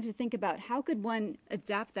watch. We wanted to think about how could one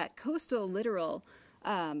adapt that coastal littoral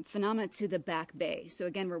phenomena to the back bay. So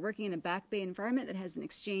again, we're working in a back bay environment that has an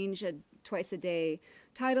exchange, a twice a day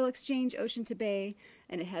tidal exchange, ocean to bay,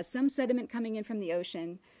 and it has some sediment coming in from the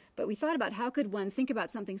ocean. But we thought about how could one think about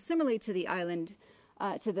something similarly to the island,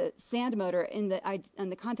 to the sand motor in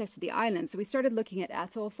the context of the island. So we started looking at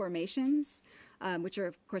atoll formations, which are,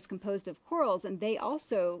 of course, composed of corals. And they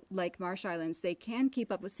also, like marsh islands, they can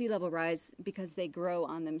keep up with sea level rise because they grow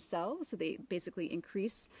on themselves. So they basically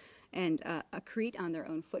increase and accrete on their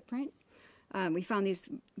own footprint. We found these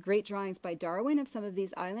great drawings by Darwin of some of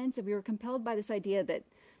these islands. And we were compelled by this idea that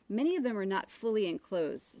many of them are not fully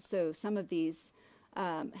enclosed. So some of these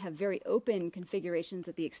have very open configurations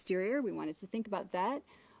at the exterior. We wanted to think about that.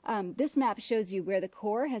 This map shows you where the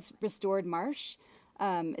Corps has restored marsh.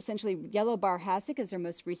 Essentially, Yellow Bar Hassock is their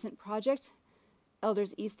most recent project.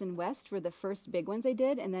 Elders East and West were the first big ones they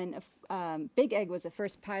did, and then Big Egg was the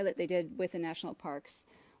first pilot they did with the national parks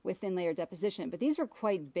with thin layer deposition. But these were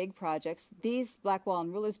quite big projects. These Blackwall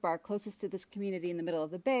and Ruler's Bar, closest to this community in the middle of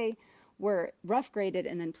the bay, were rough graded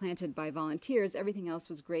and then planted by volunteers. Everything else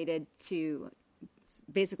was graded to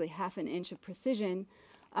basically half an inch of precision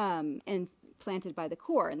and planted by the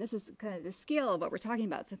Corps. And this is kind of the scale of what we're talking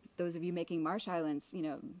about. So those of you making marsh islands,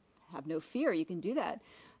 have no fear, you can do that.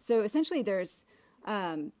 So essentially there's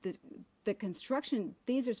the construction,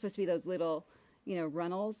 these are supposed to be those little,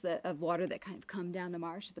 runnels of water that kind of come down the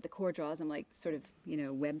marsh, but the Corps draws them like sort of,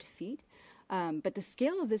 webbed feet. But the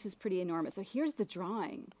scale of this is pretty enormous. So here's the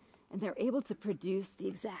drawing. And they're able to produce the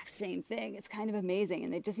exact same thing. It's kind of amazing.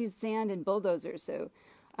 And they just use sand and bulldozers. So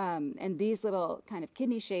And these little kind of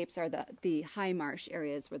kidney shapes are the high marsh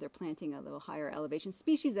areas where they're planting a little higher elevation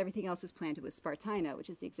species. Everything else is planted with Spartina, which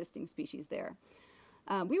is the existing species there.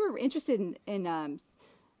 We were interested in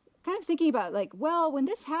kind of thinking about, like, well, when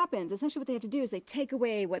this happens, essentially what they have to do is they take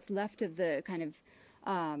away what's left of the kind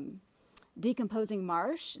of decomposing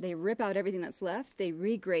marsh. They rip out everything that's left. They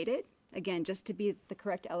regrade it, again, just to be at the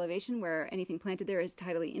correct elevation where anything planted there is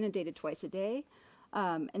tidally inundated twice a day.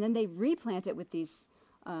 And then they replant it with these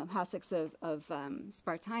hassocks of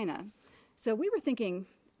Spartina. So we were thinking,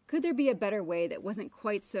 could there be a better way that wasn't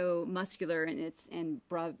quite so muscular in its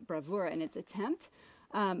bravura in its attempt?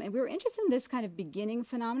 And we were interested in this kind of beginning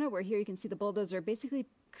phenomena where here you can see the bulldozer basically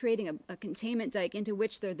creating a containment dike into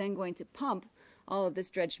which they're then going to pump all of this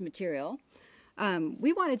dredged material.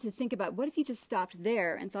 We wanted to think about what if you just stopped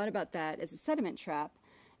there and thought about that as a sediment trap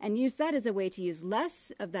and use that as a way to use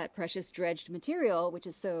less of that precious dredged material, which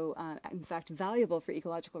is so, in fact, valuable for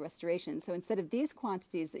ecological restoration. So instead of these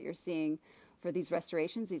quantities that you're seeing for these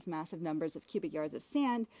restorations, these massive numbers of cubic yards of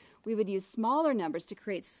sand, we would use smaller numbers to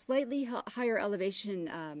create slightly higher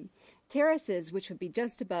elevation terraces, which would be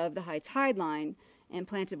just above the high tide line and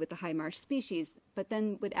planted with the high marsh species, but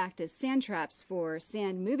then would act as sand traps for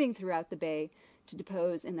sand moving throughout the bay to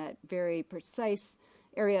depose in that very precise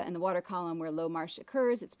area in the water column where low marsh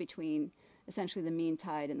occurs. It's between essentially the mean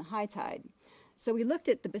tide and the high tide. So we looked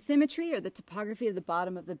at the bathymetry, or the topography of the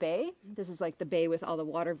bottom of the bay. This is like the bay with all the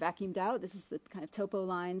water vacuumed out. This is the kind of topo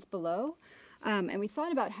lines below. And we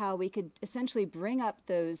thought about how we could essentially bring up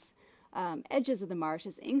those edges of the marsh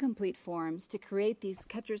as incomplete forms to create these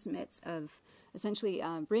catcher's mitts of essentially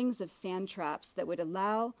rings of sand traps that would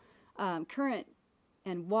allow current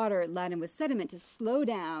and water laden with sediment to slow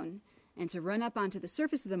down and to run up onto the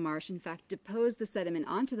surface of the marsh, in fact, depose the sediment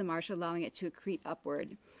onto the marsh, allowing it to accrete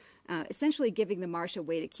upward, essentially giving the marsh a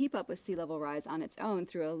way to keep up with sea level rise on its own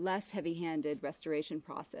through a less heavy-handed restoration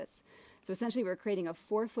process. So essentially we're creating a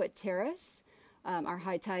 4-foot terrace. Our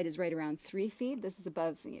high tide is right around 3 feet. This is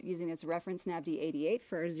above, using as a reference, NAVD 88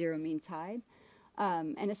 for our zero mean tide.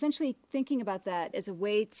 And essentially thinking about that as a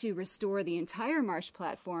way to restore the entire marsh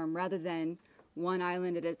platform rather than one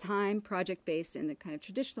island at a time, project-based in the kind of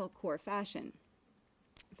traditional core fashion.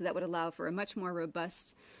 So that would allow for a much more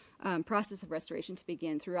robust process of restoration to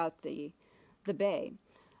begin throughout the bay.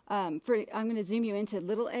 I'm going to zoom you into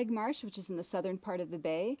Little Egg Marsh, which is in the southern part of the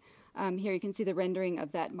bay. Here you can see the rendering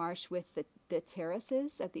of that marsh with the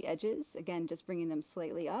terraces at the edges, again, just bringing them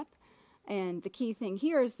slightly up. And the key thing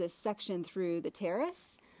here is this section through the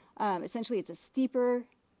terrace. Essentially, it's a steeper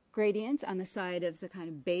gradient on the side of the kind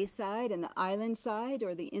of bay side, and the island side,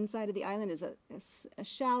 or the inside of the island, is a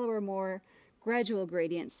shallower, more gradual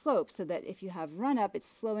gradient slope, so that if you have run-up, it's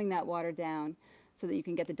slowing that water down so that you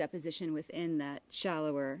can get the deposition within that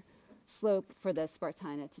shallower slope for the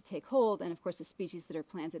Spartina to take hold. And of course, the species that are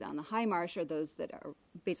planted on the high marsh are those that are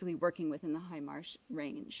basically working within the high marsh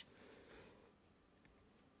range.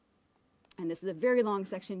 And this is a very long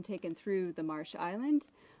section taken through the marsh island.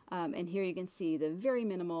 And here you can see the very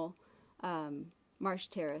minimal marsh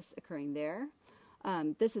terrace occurring there.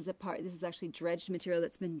 This is actually dredged material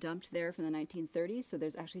that's been dumped there from the 1930s. So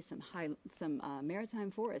there's actually some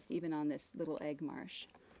maritime forest even on this Little Egg Marsh.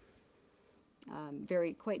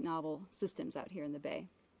 Quite novel systems out here in the bay.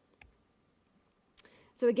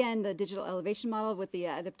 So again, the digital elevation model with the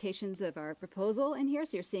adaptations of our proposal in here.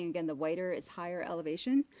 So you're seeing again the whiter is higher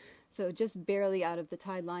elevation. So just barely out of the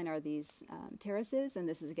tide line are these terraces, and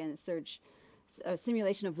this is again a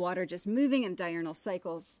simulation of water just moving in diurnal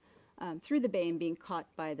cycles through the bay and being caught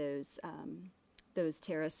by those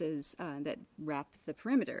terraces that wrap the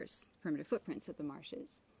perimeter footprints of the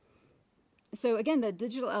marshes. So again, the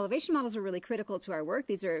digital elevation models are really critical to our work.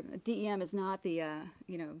 DEM is not the,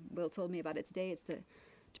 Will told me about it today, it's the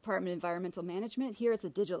Department of Environmental Management. Here it's a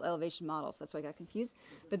digital elevation model, so that's why I got confused.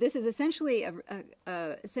 But this is essentially,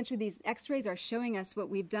 essentially these x-rays are showing us what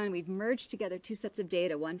we've done. We've merged together 2 sets of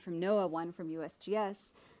data, one from NOAA, one from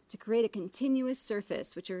USGS, to create a continuous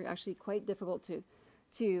surface, which are actually quite difficult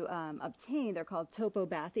to obtain. They're called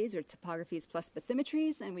topobathies, or topographies plus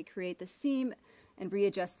bathymetries, and we create the seam and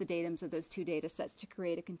readjust the datums of those 2 data sets to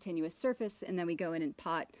create a continuous surface, and then we go in and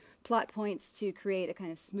plot points to create a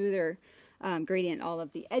kind of smoother gradient all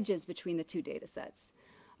of the edges between the 2 data sets.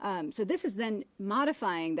 So this is then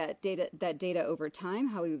modifying that data over time,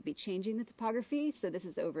 how we would be changing the topography. So this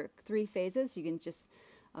is over 3 phases. You can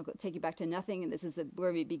I'll take you back to nothing, and this is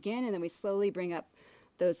where we begin, and then we slowly bring up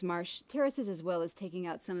those marsh terraces, as well as taking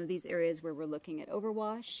out some of these areas where we're looking at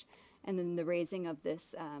overwash, and then the raising of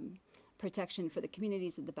this protection for the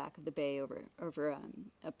communities at the back of the bay over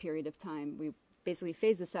a period of time. We basically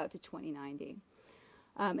phase this out to 2090.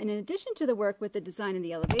 And in addition to the work with the design and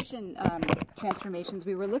the elevation transformations,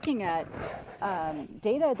 we were looking at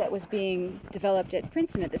data that was being developed at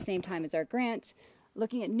Princeton at the same time as our grant,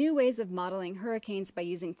 looking at new ways of modeling hurricanes by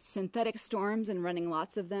using synthetic storms and running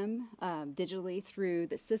lots of them digitally through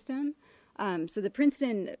the system. So the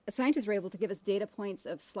Princeton scientists were able to give us data points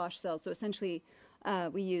of slosh cells. So essentially,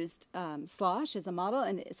 we used slosh as a model,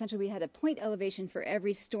 and essentially we had a point elevation for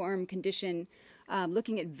every storm condition,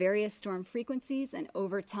 looking at various storm frequencies and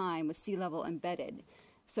over time with sea level embedded.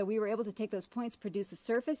 So we were able to take those points, produce a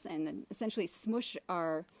surface, and then essentially smush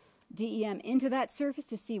our DEM into that surface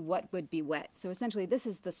to see what would be wet. So essentially this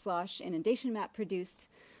is the slosh inundation map produced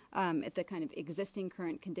at the kind of existing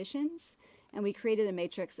current conditions. And we created a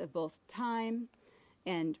matrix of both time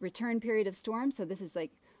and return period of storm. So this is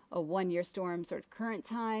like a 1-year storm sort of current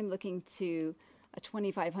time, looking to a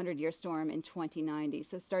 2,500-year storm in 2090.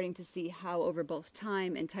 So starting to see how over both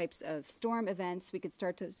time and types of storm events, we could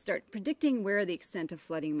start predicting where the extent of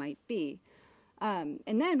flooding might be. And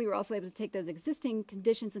then we were also able to take those existing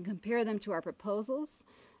conditions and compare them to our proposals.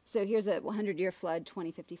 So here's a 100-year flood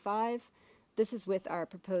 2055. This is with our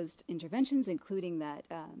proposed interventions, including that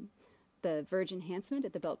the verge enhancement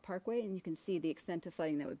at the Belt Parkway, and you can see the extent of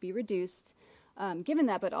flooding that would be reduced. Given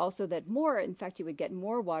that, but also that in fact, you would get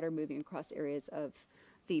more water moving across areas of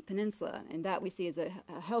the peninsula. And that we see as a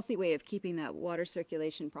healthy way of keeping that water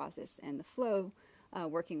circulation process and the flow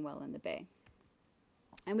working well in the bay.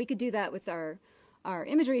 And we could do that with our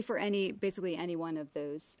imagery for basically any one of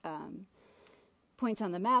those points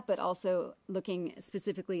on the map, but also looking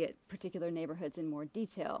specifically at particular neighborhoods in more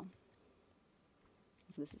detail.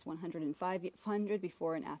 So this is 105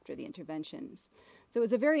 before and after the interventions. So it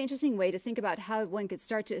was a very interesting way to think about how one could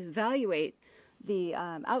start to evaluate the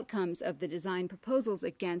outcomes of the design proposals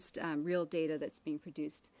against real data that's being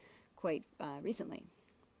produced quite recently.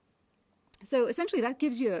 So essentially that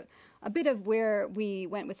gives you a bit of where we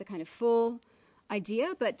went with the kind of full idea,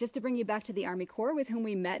 but just to bring you back to the Army Corps with whom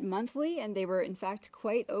we met monthly, and they were in fact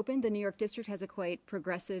quite open. The New York District has a quite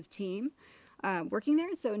progressive team working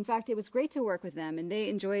there. So in fact, it was great to work with them, and they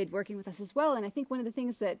enjoyed working with us as well. And I think one of the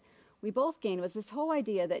things that we both gained was this whole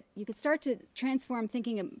idea that you could start to transform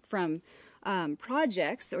thinking from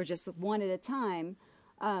projects or just one at a time,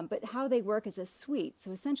 but how they work as a suite.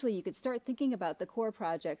 So essentially, you could start thinking about the core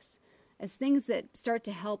projects as things that start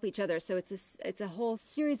to help each other. So it's a whole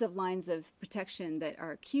series of lines of protection that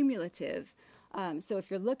are cumulative. So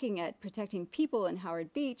if you're looking at protecting people in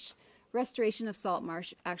Howard Beach, restoration of salt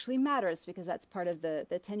marsh actually matters because that's part of the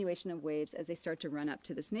attenuation of waves as they start to run up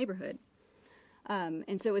to this neighborhood.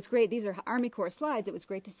 And so it's great. These are Army Corps slides. It was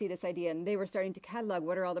great to see this idea. And they were starting to catalog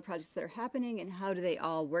what are all the projects that are happening and how do they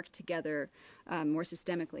all work together more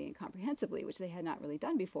systemically and comprehensively, which they had not really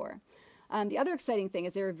done before. The other exciting thing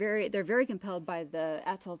is they're very compelled by the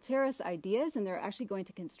atoll terrace ideas, and they're actually going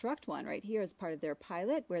to construct one right here as part of their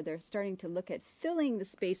pilot, where they're starting to look at filling the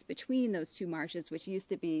space between those two marshes, which used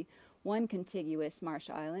to be one contiguous marsh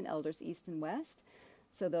island, Elders East and West.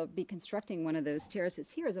 So they'll be constructing one of those terraces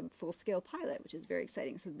here as a full-scale pilot, which is very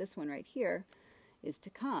exciting. So this one right here is to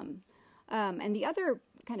come. And the other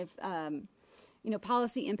kind of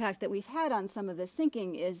policy impact that we've had on some of this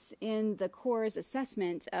thinking is in the Corps'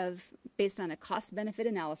 assessment based on a cost-benefit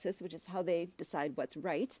analysis, which is how they decide what's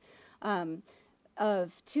right,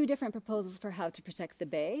 of two different proposals for how to protect the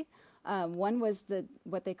bay. One was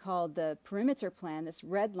what they called the perimeter plan, this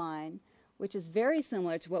red line, which is very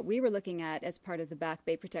similar to what we were looking at as part of the back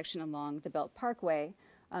bay protection along the Belt Parkway.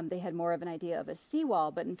 They had more of an idea of a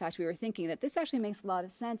seawall, but in fact we were thinking that this actually makes a lot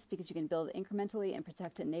of sense because you can build incrementally and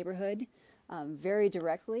protect a neighborhood very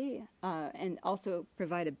directly and also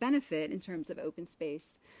provide a benefit in terms of open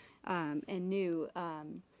space and new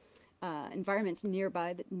environments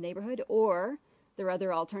nearby the neighborhood. Or their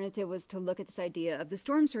other alternative was to look at this idea of the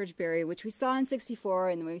storm surge barrier, which we saw in '64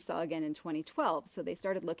 and we saw again in 2012. So they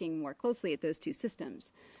started looking more closely at those two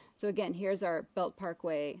systems. So again, here's our Belt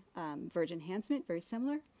Parkway verge enhancement, very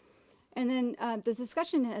similar. And then the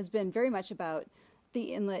discussion has been very much about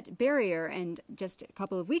the inlet barrier, and just a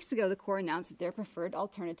couple of weeks ago, the Corps announced that their preferred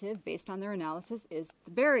alternative, based on their analysis, is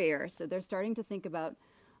the barrier. So they're starting to think about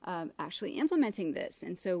actually implementing this.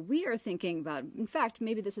 And so we are thinking about, in fact,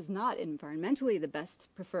 maybe this is not environmentally the best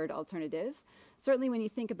preferred alternative. Certainly when you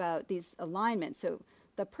think about these alignments, so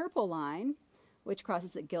the purple line, which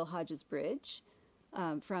crosses at Gil Hodges Bridge,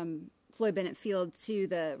 from Floyd Bennett Field to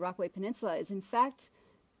the Rockaway Peninsula, is in fact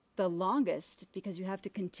the longest because you have to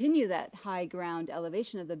continue that high ground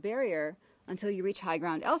elevation of the barrier until you reach high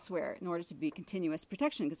ground elsewhere in order to be continuous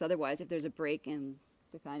protection, because otherwise if there's a break in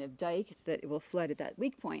the kind of dike, that it will flood at that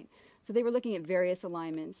weak point. So they were looking at various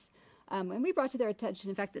alignments. And we brought to their attention,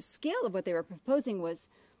 in fact, the scale of what they were proposing was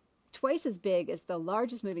twice as big as the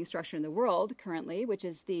largest moving structure in the world currently, which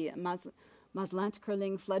is the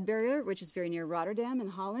Maaslandkurling flood barrier, which is very near Rotterdam in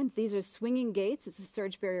Holland. These are swinging gates. It's a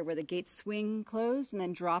surge barrier where the gates swing closed and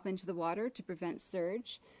then drop into the water to prevent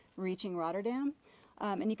surge reaching Rotterdam.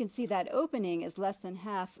 And you can see that opening is less than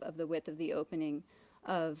half of the width of the opening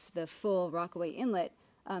of the full Rockaway Inlet.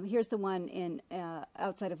 Here's the one in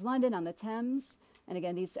outside of London on the Thames. And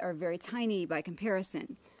again, these are very tiny by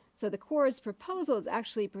comparison. So the Corps' proposal is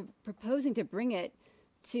actually proposing to bring it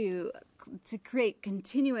to create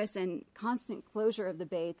continuous and constant closure of the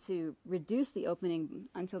bay to reduce the opening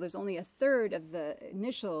until there's only a third of the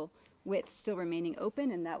initial width still remaining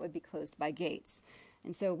open, and that would be closed by gates.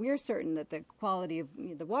 And so we're certain that the quality of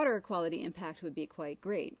the water quality impact would be quite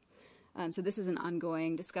great. So this is an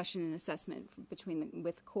ongoing discussion and assessment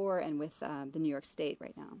with Corps and with the New York State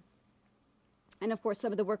right now. And of course,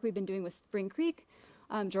 some of the work we've been doing with Spring Creek,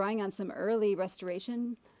 drawing on some early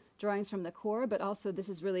restoration drawings from the Corps, but also this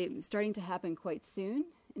is really starting to happen quite soon,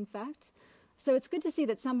 in fact. So it's good to see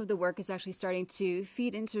that some of the work is actually starting to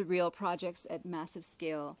feed into real projects at massive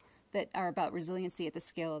scale that are about resiliency at the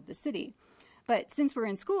scale of the city. But since we're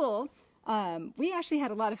in school, we actually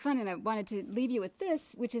had a lot of fun, and I wanted to leave you with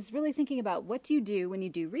this, which is really thinking about what do you do when you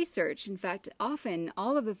do research. In fact, often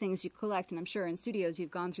all of the things you collect, and I'm sure in studios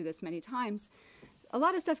you've gone through this many times, a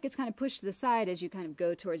lot of stuff gets kind of pushed to the side as you kind of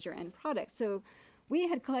go towards your end product. So we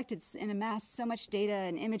had collected and amassed so much data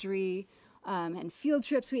and imagery and field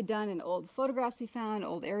trips we had done and old photographs we found,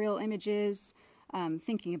 old aerial images,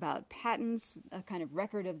 thinking about patents, a kind of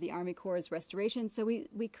record of the Army Corps' restoration. So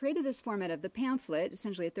we created this format of the pamphlet,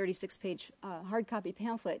 essentially a 36-page hard copy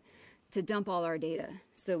pamphlet, to dump all our data.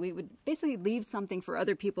 So we would basically leave something for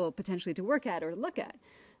other people potentially to work at or to look at.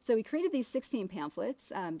 So we created these 16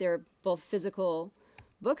 pamphlets. They're both physical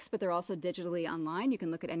books, but they're also digitally online. You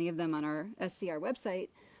can look at any of them on our SCR website.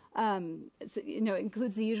 So, it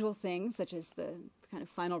includes the usual things, such as the kind of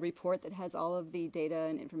final report that has all of the data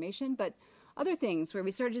and information, but other things where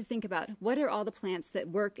we started to think about what are all the plants that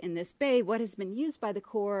work in this bay, what has been used by the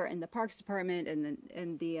Corps and the Parks Department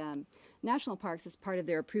and the National Parks as part of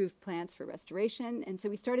their approved plants for restoration. And so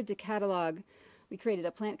we started to catalog, we created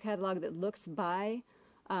a plant catalog that looks by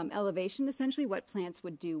elevation, essentially, what plants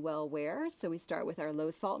would do well where. So we start with our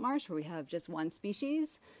low salt marsh, where we have just one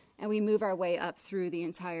species, and we move our way up through the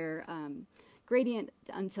entire gradient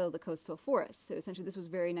until the coastal forest. So essentially, this was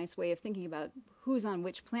a very nice way of thinking about who's on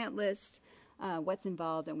which plant list, what's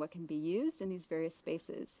involved, and what can be used in these various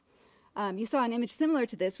spaces. You saw an image similar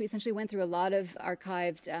to this. We essentially went through a lot of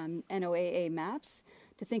archived NOAA maps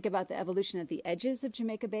to think about the evolution of the edges of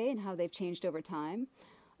Jamaica Bay and how they've changed over time.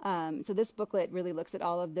 So this booklet really looks at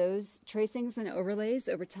all of those tracings and overlays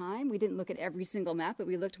over time. We didn't look at every single map, but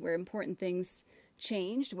we looked where important things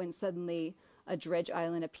changed when suddenly a dredge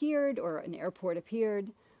island appeared or an airport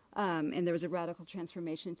appeared, and there was a radical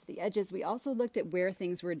transformation to the edges. We also looked at where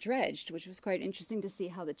things were dredged, which was quite interesting to see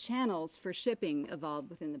how the channels for shipping evolved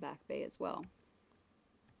within the Back Bay as well.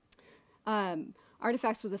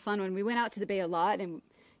 Artifacts was a fun one. We went out to the bay a lot, and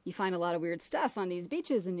you find a lot of weird stuff on these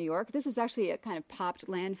beaches in New York. This is actually a kind of popped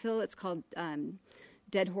landfill. It's called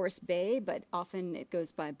Dead Horse Bay, but often it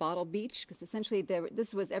goes by Bottle Beach, because essentially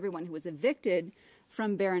this was everyone who was evicted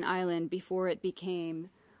from Barren Island before it became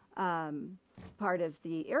part of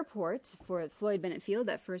the airport for Floyd Bennett Field,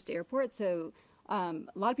 that first airport. So a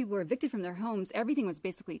lot of people were evicted from their homes. Everything was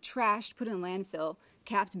basically trashed, put in a landfill,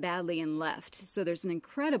 capped badly, and left. So there's an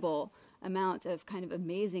incredible amount of kind of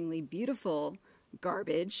amazingly beautiful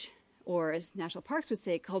garbage, or as National Parks would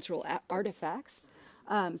say, cultural artifacts.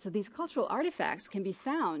 So these cultural artifacts can be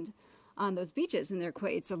found on those beaches, and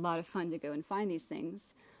it's a lot of fun to go and find these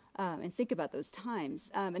things and think about those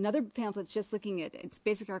times. Another pamphlet's just looking at, it's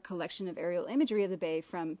basically our collection of aerial imagery of the bay,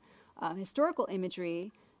 from historical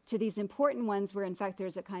imagery to these important ones where in fact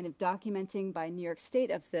there's a kind of documenting by New York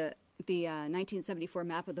State of the 1974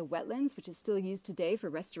 map of the wetlands, which is still used today for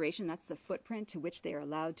restoration. That's the footprint to which they are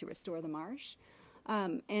allowed to restore the marsh.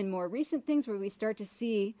 And more recent things where we start to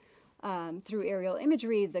see through aerial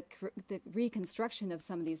imagery the reconstruction of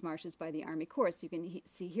some of these marshes by the Army Corps. So you can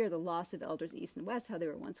see here the loss of elders east and west, how they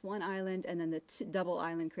were once one island, and then the double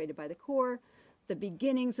island created by the Corps, the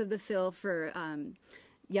beginnings of the fill for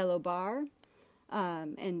Yellow Bar,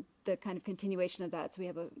 and the kind of continuation of that. So we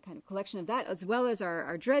have a kind of collection of that, as well as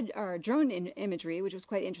our drone imagery, which was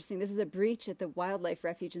quite interesting. This is a breach at the wildlife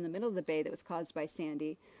refuge in the middle of the bay that was caused by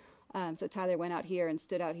Sandy. So Tyler went out here and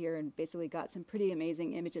stood out here and basically got some pretty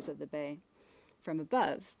amazing images of the bay from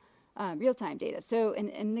above. real-time data. So,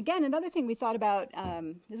 and again, another thing we thought about,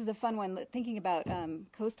 this is a fun one, thinking about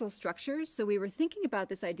coastal structures. So we were thinking about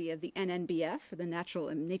this idea of the NNBF, or the natural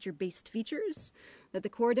and nature-based features that the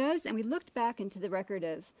Corps does, and we looked back into the record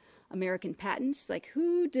of American patents, like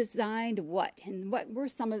who designed what, and what were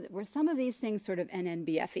some of these things sort of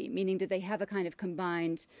NNBF-y, meaning did they have a kind of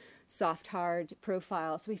combined soft-hard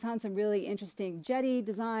profile? So we found some really interesting jetty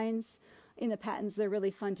designs in the patents. They're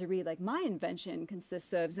really fun to read. Like my invention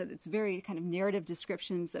consists of, so it's very kind of narrative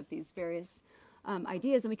descriptions of these various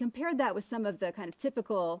ideas, and we compared that with some of the kind of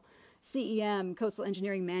typical CEM, Coastal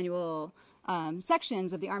Engineering Manual,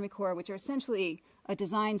 sections of the Army Corps, which are essentially a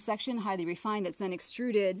design section, highly refined, that's then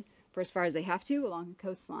extruded for as far as they have to along the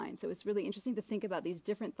coastline. So it's really interesting to think about these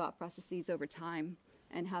different thought processes over time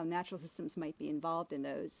and how natural systems might be involved in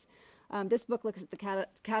those. This book looks at the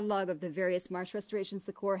catalog of the various marsh restorations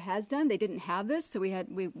the Corps has done. They didn't have this, so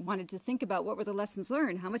we wanted to think about what were the lessons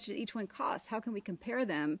learned, how much did each one cost, how can we compare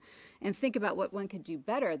them, and think about what one could do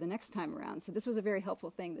better the next time around. So this was a very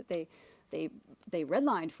helpful thing that they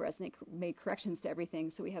redlined for us, and they made corrections to everything.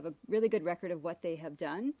 So we have a really good record of what they have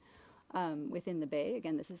done within the bay.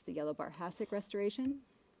 Again, this is the Yellow Bar Hassock restoration.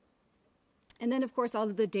 And then, of course, all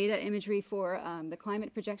of the data imagery for the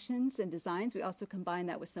climate projections and designs. We also combined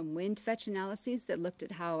that with some wind fetch analyses that looked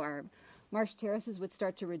at how our marsh terraces would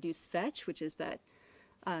start to reduce fetch, which is that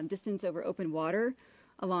distance over open water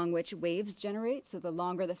along which waves generate. So the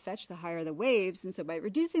longer the fetch, the higher the waves. And so by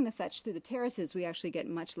reducing the fetch through the terraces, we actually get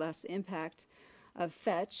much less impact of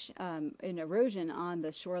fetch and erosion on the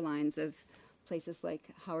shorelines of places like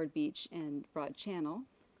Howard Beach and Broad Channel.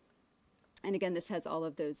 And again, this has all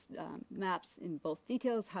of those maps in both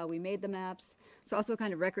details, how we made the maps. So also a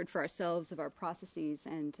kind of record for ourselves of our processes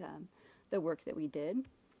and the work that we did.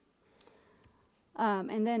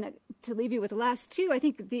 And then to leave you with the last two, I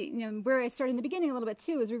think where I started in the beginning a little bit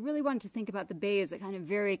too is we really wanted to think about the bay as a kind of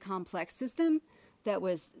very complex system that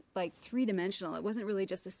was like three-dimensional. It wasn't really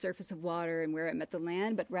just a surface of water and where it met the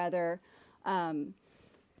land, but rather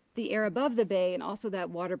the air above the bay and also that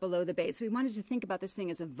water below the bay. So we wanted to think about this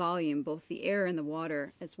thing as a volume, both the air and the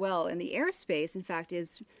water as well. And the airspace, in fact,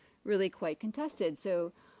 is really quite contested.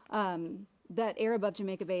 So that air above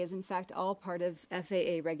Jamaica Bay is, in fact, all part of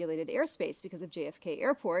FAA-regulated airspace because of JFK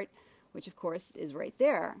Airport, which, of course, is right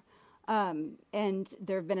there. And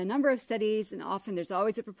there have been a number of studies, and often there's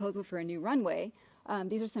always a proposal for a new runway.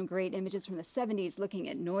 These are some great images from the 70s looking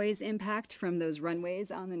at noise impact from those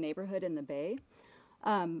runways on the neighborhood and the bay.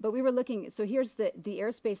 But we were looking, so here's the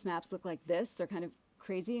airspace maps look like this. They're kind of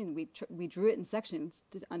crazy, and we drew it in sections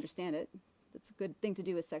to understand it. That's a good thing to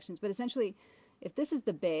do with sections. But essentially, if this is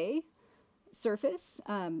the bay surface,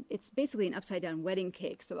 it's basically an upside-down wedding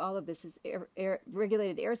cake. So all of this is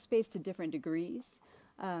regulated airspace to different degrees.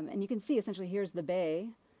 And you can see, essentially, here's the bay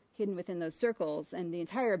hidden within those circles, and the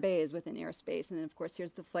entire bay is within airspace. And then, of course,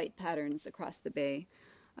 here's the flight patterns across the bay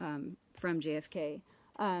from JFK.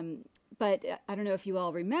 But I don't know if you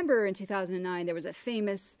all remember, in 2009, there was a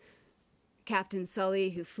famous Captain Sully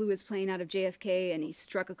who flew his plane out of JFK, and he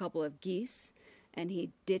struck a couple of geese, and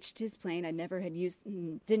he ditched his plane. I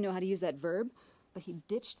didn't know how to use that verb, but he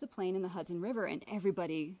ditched the plane in the Hudson River, and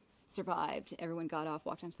everybody survived. Everyone got off,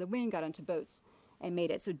 walked onto the wing, got onto boats, and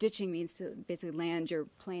made it. So ditching means to basically land your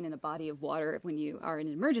plane in a body of water when you are in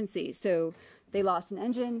an emergency. So they lost an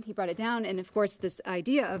engine, he brought it down, and of course this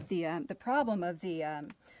idea of the problem of the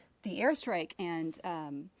airstrike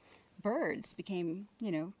and birds became,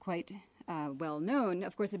 quite well known.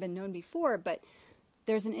 Of course, it had been known before, but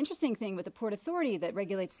there's an interesting thing with the Port Authority that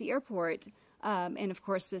regulates the airport, and of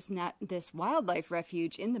course this wildlife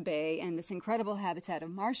refuge in the bay and this incredible habitat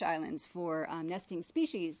of marsh islands for nesting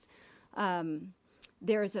species.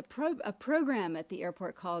 There is a program at the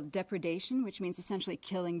airport called depredation, which means essentially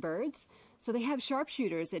killing birds. So they have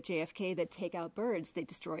sharpshooters at JFK that take out birds. They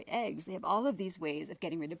destroy eggs. They have all of these ways of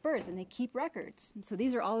getting rid of birds, and they keep records. So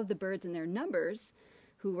these are all of the birds and their numbers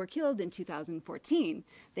who were killed in 2014.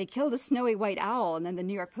 They killed a snowy white owl, and then the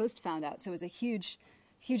New York Post found out. So it was a huge,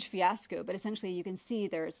 huge fiasco. But essentially, you can see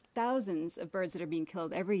there's thousands of birds that are being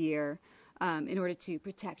killed every year in order to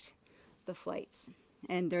protect the flights.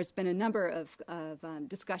 And there's been a number of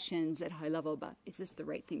discussions at high level about, is this the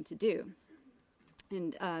right thing to do?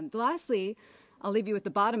 And lastly, I'll leave you with the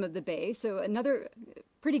bottom of the bay. So another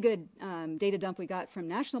pretty good data dump we got from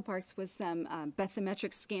national parks was some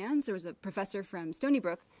bathymetric scans. There was a professor from Stony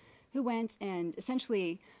Brook who went and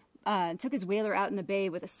essentially took his whaler out in the bay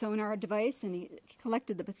with a sonar device, and he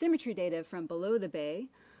collected the bathymetry data from below the bay.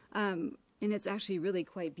 And it's actually really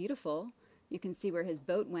quite beautiful. You can see where his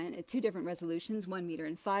boat went at two different resolutions, 1 meter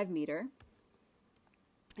and 5 meter.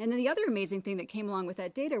 And then the other amazing thing that came along with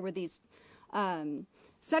that data were these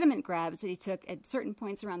sediment grabs that he took at certain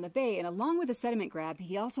points around the bay. And along with the sediment grab,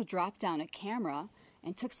 he also dropped down a camera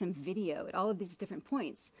and took some video at all of these different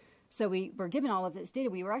points. So we were given all of this data.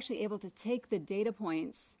 We were actually able to take the data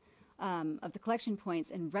points of the collection points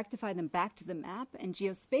and rectify them back to the map and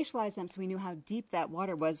geospatialize them so we knew how deep that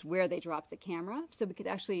water was where they dropped the camera. So we could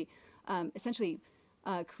actually essentially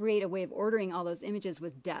create a way of ordering all those images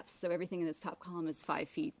with depth. So everything in this top column is 5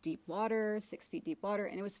 feet deep water, 6 feet deep water.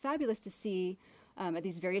 And it was fabulous to see at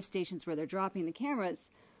these various stations where they're dropping the cameras,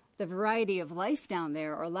 the variety of life down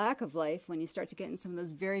there, or lack of life, when you start to get in some of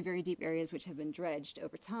those very, very deep areas which have been dredged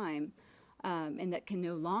over time, and that can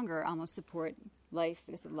no longer almost support life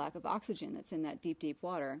because of the lack of oxygen that's in that deep, deep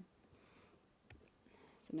water.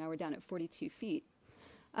 So now we're down at 42 feet.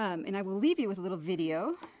 And I will leave you with a little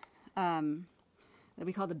video that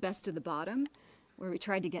we call the best of the bottom, where we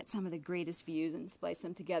tried to get some of the greatest views and splice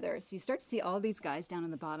them together. So you start to see all these guys down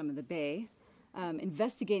in the bottom of the bay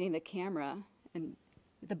investigating the camera. And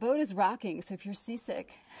the boat is rocking, so if you're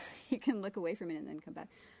seasick, you can look away for a minute and then come back.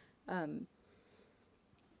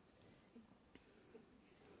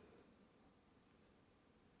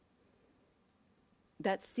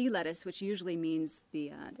 That's sea lettuce, which usually means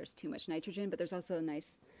there's too much nitrogen, but there's also a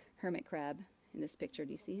nice hermit crab in this picture.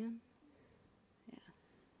 Do you see him? Yeah.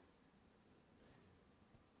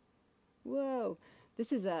 Whoa.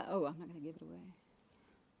 This is a, oh, I'm not going to give it away.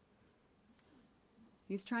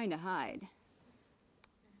 He's trying to hide.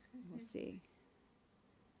 We'll see.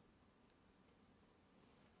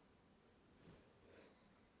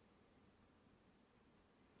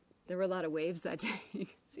 There were a lot of waves that day. You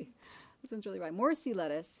can see. This one's really right. More sea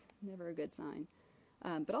lettuce, never a good sign.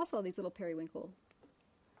 But also all these little periwinkle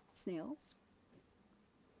snails.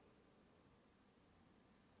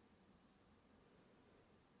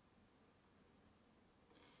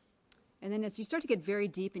 And then as you start to get very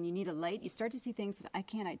deep and you need a light, you start to see things that I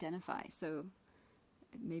can't identify. So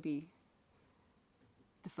maybe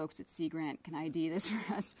the folks at Sea Grant can ID this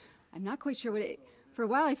for us. I'm not quite sure what it... For a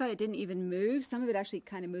while I thought it didn't even move. Some of it actually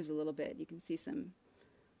kind of moves a little bit. You can see some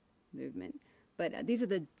movement. But these are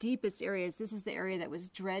the deepest areas. This is the area that was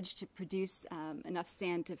dredged to produce enough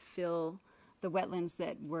sand to fill the wetlands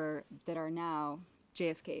that are now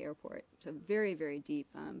JFK Airport. So very, very deep,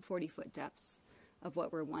 40-foot depths of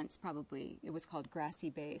what were once probably, it was called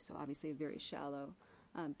Grassy Bay, so obviously a very shallow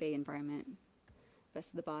bay environment.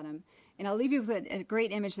 Best of the bottom. And I'll leave you with a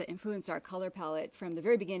great image that influenced our color palette from the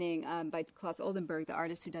very beginning by Klaus Oldenburg, the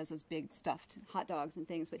artist who does those big stuffed hot dogs and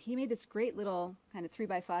things. But he made this great little kind of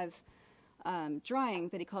 3x5 drawing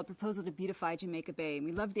that he called Proposal to Beautify Jamaica Bay. And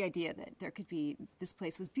we loved the idea that there could be, this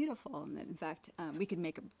place was beautiful, and that in fact we could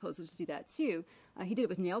make a proposal to do that too. He did it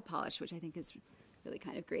with nail polish, which I think is really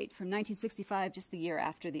kind of great. From 1965, just the year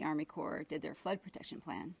after the Army Corps did their flood protection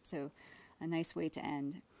plan. So a nice way to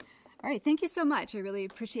end. All right, thank you so much. I really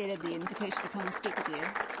appreciated the invitation to come and speak with you.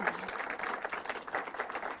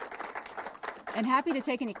 And happy to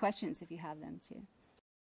take any questions if you have them too.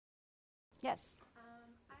 Yes?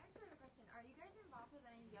 I actually have a question. Are you guys involved with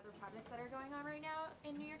any of the other projects that are going on right now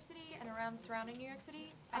in New York City and around surrounding New York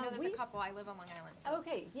City? I know there's a couple. I live on Long Island. So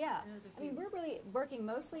Okay, yeah. there's a I mean, few. we're really working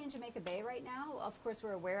mostly in Jamaica Bay right now. Of course,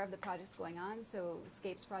 we're aware of the projects going on, so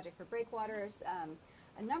Escapes Project for Breakwaters.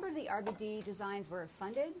 A number of the RBD designs were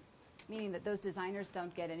funded, meaning that those designers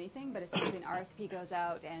don't get anything, but essentially an RFP goes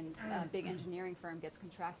out and a big engineering firm gets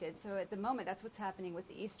contracted. So at the moment, that's what's happening with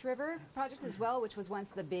the East River project as well, which was once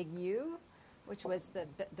the Big U, which was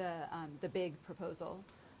the big proposal.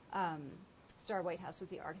 Star Whitehouse was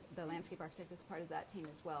the landscape architect as part of that team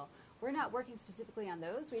as well. We're not working specifically on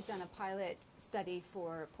those. We've done a pilot study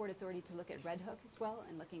for Port Authority to look at Red Hook as well,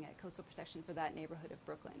 and looking at coastal protection for that neighborhood of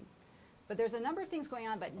Brooklyn. But there's a number of things going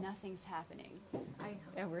on, but nothing's happening. I know.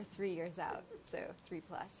 And we're 3 years out, so 3+.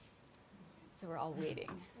 So we're all waiting.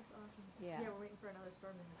 That's awesome. Yeah. Yeah, we're waiting for another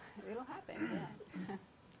storm to hit. It'll happen, yeah.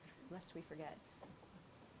 Lest we forget.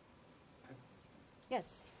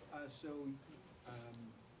 Yes?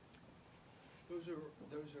 Those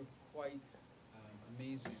are quite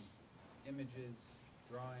amazing images,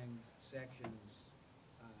 drawings, sections,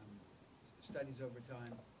 studies over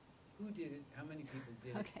time. Who did it? How many people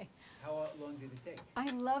did it? Okay. How long did it take? I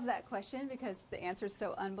love that question because the answer is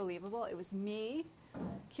so unbelievable. It was me,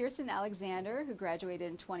 Kirsten Alexander, who graduated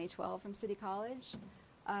in 2012 from City College,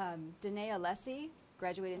 Danae Alessi,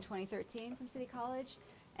 graduated in 2013 from City College,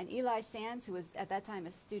 and Eli Sands, who was at that time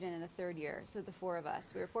a student in the third year. So the four of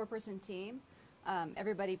us. We were a 4-person team,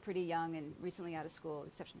 everybody pretty young and recently out of school,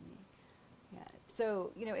 except for me. Yeah.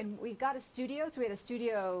 So, you know, and we got a studio, so we had a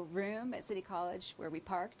studio room at City College where we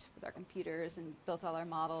parked with our computers and built all our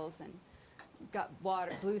models and got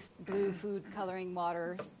water, blue food coloring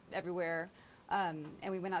water everywhere. And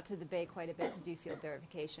we went out to the bay quite a bit to do field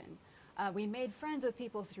verification. We made friends with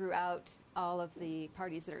people throughout all of the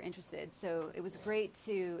parties that are interested. So it was great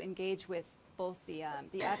to engage with both the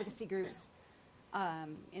advocacy groups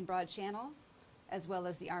in Broad Channel, as well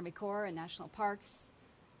as the Army Corps and National Parks,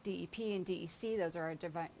 DEP and DEC. Those are our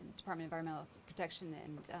Department of Environmental Protection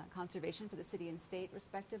and Conservation for the city and state,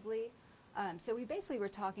 respectively. So we basically were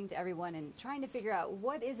talking to everyone and trying to figure out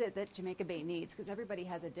what is it that Jamaica Bay needs, because everybody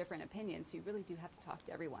has a different opinion, so you really do have to talk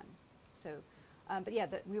to everyone. So, but yeah,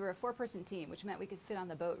 we were a 4-person team, which meant we could fit on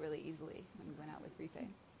the boat really easily when we went out with Rife.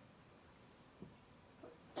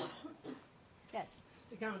 Yes?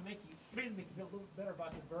 Just to kind of make you feel a little better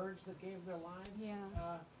about the birds that gave their lives. Yeah.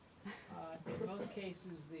 In most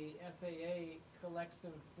cases, the FAA collects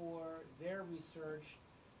them for their research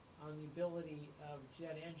on the ability of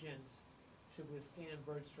jet engines to withstand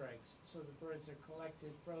bird strikes. So the birds are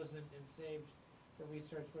collected, frozen, and saved for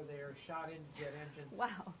research where they are shot into jet engines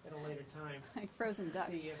Wow. at a later time. Like frozen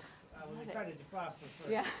ducks. See if, when they try to defrost them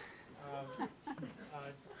first. Yeah.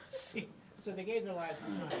 So they gave their lives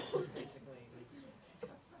for science, basically.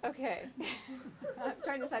 Okay. I'm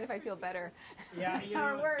trying to decide if I feel better. Yeah, you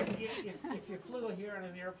Or know, worse. if you flew here on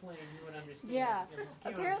an airplane, you would understand. Yeah. You know, you came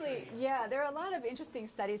on a Apparently, train. yeah, there are a lot of interesting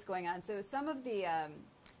studies going on. So some of the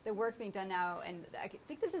work being done now, and I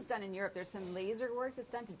think this is done in Europe, there's some laser work that's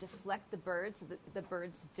done to deflect the birds so that the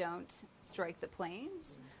birds don't strike the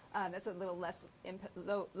planes. That's a little less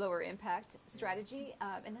lower impact strategy.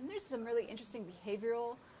 And then there's some really interesting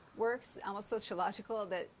behavioral works, almost sociological,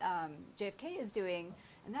 that JFK is doing.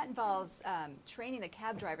 And that involves training the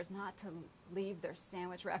cab drivers not to leave their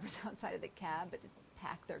sandwich wrappers outside of the cab, but to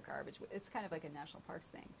pack their garbage. It's kind of like a national parks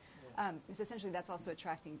thing. Because essentially that's also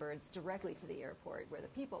attracting birds directly to the airport where the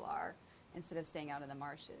people are instead of staying out in the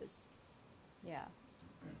marshes. Yeah.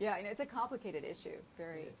 Yeah, you know, it's a complicated issue,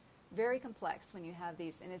 very complex when you have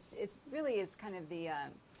these. And it's really is kind of the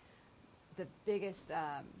biggest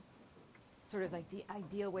sort of like the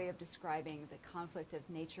ideal way of describing the conflict of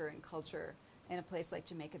nature and culture in a place like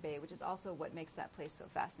Jamaica Bay, which is also what makes that place so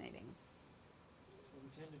fascinating. So we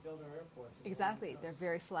tend to build our airports. Exactly. They're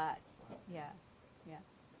very flat. Yeah. Yeah.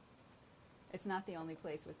 It's not the only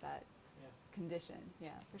place with that condition.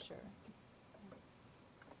 Yeah, for sure.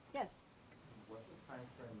 Yes? What's the time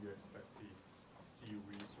frame you expect these sea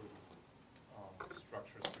reefs or these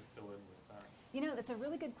structures to fill in with sand? You know, that's a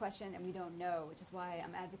really good question, and we don't know, which is why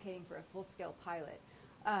I'm advocating for a full-scale pilot.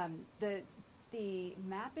 The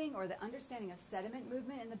mapping or the understanding of sediment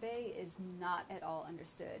movement in the bay is not at all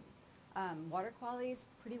understood. Water quality is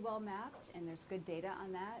pretty well mapped, and there's good data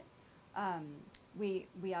on that. We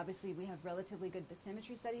obviously have relatively good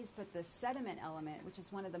bathymetry studies, but the sediment element, which is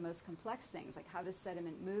one of the most complex things, like how does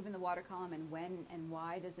sediment move in the water column and when and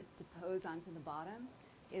why does it depose onto the bottom,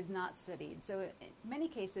 is not studied. So in many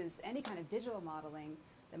cases, any kind of digital modeling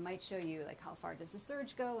that might show you like how far does the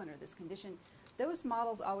surge go under this condition, those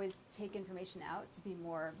models always take information out to be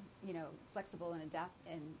more, you know, flexible and adapt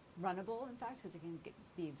and runnable, in fact, because it can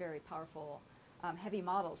be very powerful, heavy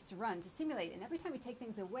models to run, to simulate. And every time you take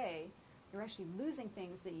things away, you're actually losing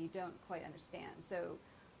things that you don't quite understand. So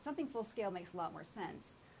something full scale makes a lot more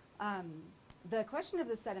sense. The question of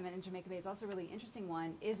the sediment in Jamaica Bay is also a really interesting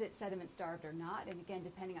one. Is it sediment starved or not? And again,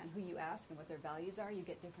 depending on who you ask and what their values are, you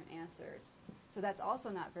get different answers. So that's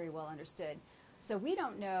also not very well understood. So we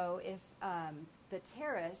don't know if the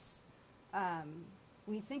terrace,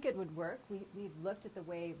 we think it would work. We've looked at the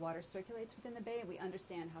way water circulates within the bay, and we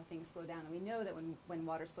understand how things slow down. And we know that when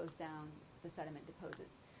water slows down, the sediment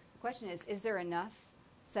deposes. The question is there enough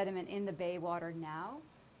sediment in the bay water now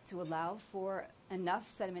to allow for enough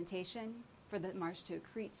sedimentation for the marsh to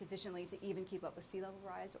accrete sufficiently to even keep up with sea level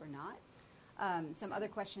rise or not? Some other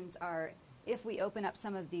questions are, if we open up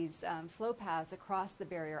some of these flow paths across the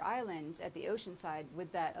barrier island at the ocean side,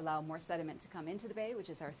 would that allow more sediment to come into the bay, which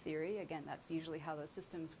is our theory? Again, that's usually how those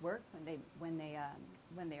systems work when they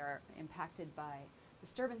are impacted by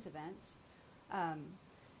disturbance events. And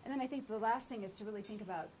then I think the last thing is to really think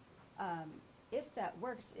about if that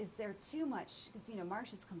works, is there too much? Because, you know,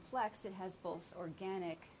 marsh is complex. It has both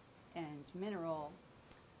organic and mineral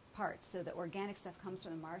parts. So the organic stuff comes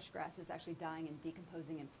from the marsh grass is actually dying and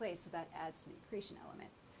decomposing in place, so that adds to the accretion element.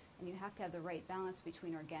 And you have to have the right balance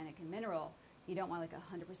between organic and mineral. You don't want like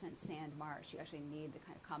 100% sand marsh. You actually need the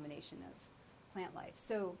kind of combination of plant life.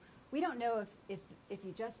 So we don't know if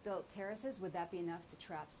you just built terraces, would that be enough to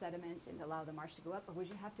trap sediment and allow the marsh to go up, or would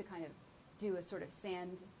you have to kind of do a sort of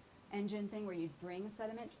sand engine thing where you'd bring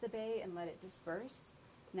sediment to the bay and let it disperse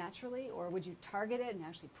naturally, or would you target it and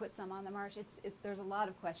actually put some on the marsh? There's a lot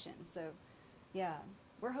of questions. So, yeah,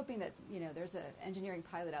 we're hoping that, you know, there's an engineering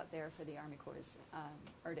pilot out there for the Army Corps'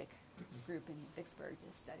 ERDIC group in Vicksburg to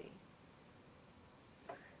study.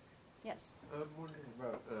 Yes? I'm wondering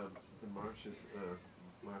about the marshes,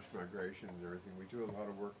 marsh migration and everything. We do a lot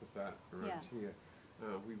of work with that around here.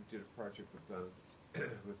 We did a project with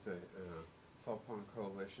with the Salt Pond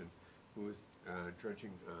Coalition, who was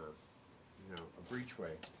dredging, you know, a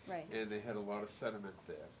breachway, Right. and they had a lot of sediment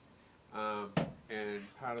there. And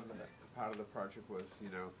part of the project was, you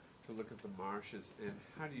know, to look at the marshes and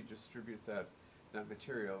how do you distribute that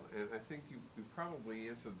material. And I think you probably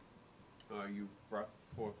answered. You brought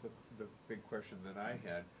forth the big question that I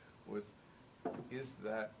had was, is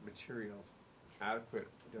that material adequate?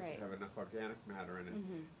 Does Right. it have enough organic matter in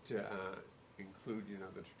it to include, you know,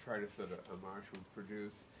 the detritus that a marsh would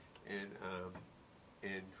produce, and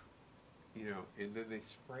you know, and then they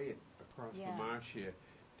spray it across Yeah. the marsh here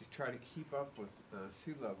to try to keep up with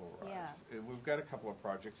sea level rise. Yeah. And we've got a couple of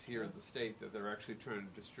projects here in the state that they're actually trying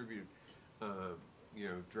to distribute, you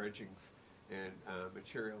know, dredgings and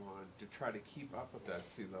material on to try to keep up with that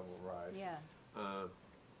sea level rise. Yeah.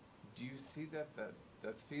 Do you see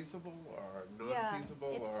that's feasible or Yeah, not feasible,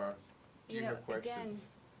 it's, or do you know, have questions? again,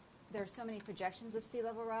 there are so many projections of sea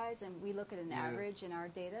level rise, and we look at an Yeah. average in our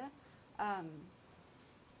data.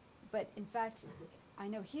 But in fact, I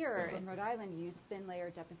know here in Rhode Island use thin layer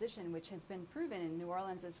deposition, which has been proven in New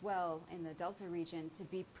Orleans as well in the Delta region to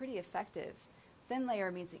be pretty effective. Thin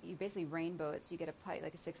layer means that you basically rainbow it, so you get a pipe,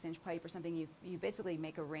 like a 6-inch pipe or something, you basically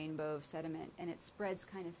make a rainbow of sediment, and it spreads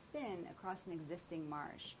kind of thin across an existing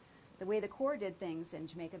marsh. The way the Corps did things in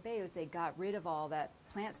Jamaica Bay was they got rid of all that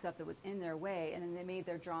plant stuff that was in their way, and then they made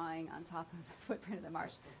their drawing on top of the footprint of the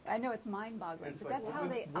marsh. I know it's mind-boggling, but that's how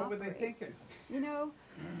they what operate. were they thinking? You know,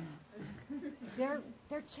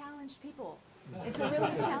 they're challenged people. It's a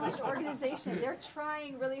really challenged organization. They're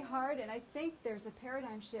trying really hard, and I think there's a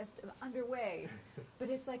paradigm shift underway. But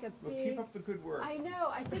it's like a Well, big. keep up the good work. I know.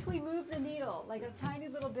 I think we moved the needle like a tiny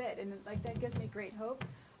little bit, and like that gives me great hope.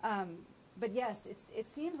 But yes, it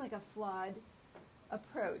seems like a flawed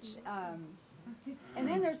approach. And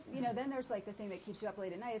then there's like the thing that keeps you up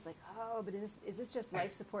late at night is like, oh, but is this just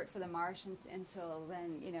life support for the marsh until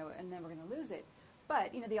then, you know, and then we're going to lose it.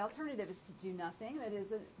 But, you know, the alternative is to do nothing. That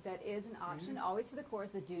is an option, always for the Corps,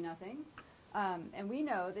 the do nothing. And we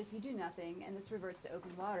know that if you do nothing and this reverts to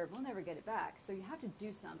open water, we'll never get it back. So you have to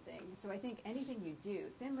do something. So I think anything you do,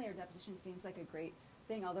 thin layer deposition seems like a great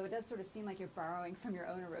thing, although it does sort of seem like you're borrowing from your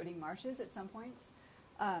own eroding marshes at some points.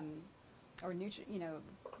 Or, you know,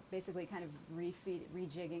 basically kind of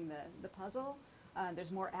rejigging the puzzle.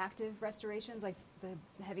 There's more active restorations, like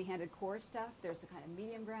the heavy-handed core stuff. There's the kind of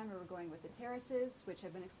medium ground where we're going with the terraces, which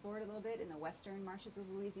have been explored a little bit in the western marshes of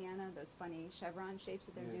Louisiana, those funny chevron shapes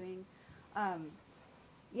that they're doing.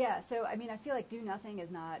 Yeah, so, I mean, I feel like do nothing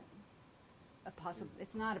is not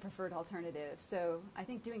it's not a preferred alternative. So I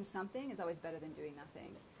think doing something is always better than doing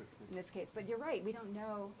nothing in this case. But you're right, we don't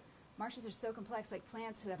know. Marshes are so complex, like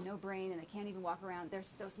plants who have no brain and they can't even walk around, they're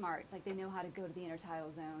so smart. Like they know how to go to the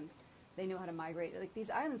intertidal zone. They know how to migrate. Like these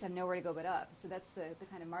islands have nowhere to go but up. So that's the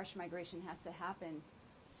kind of marsh migration has to happen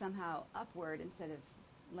somehow upward instead of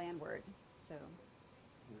landward. So,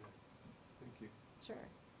 Yeah. Thank you. sure.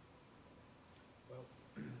 Well,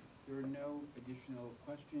 there are no additional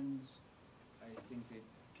questions. I think that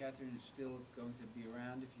Catherine is still going to be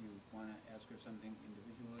around if you want to ask her something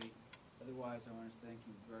individually. Otherwise, I want to thank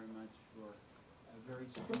you very much for a very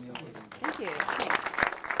stimulating. Thank you.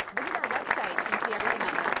 Thanks.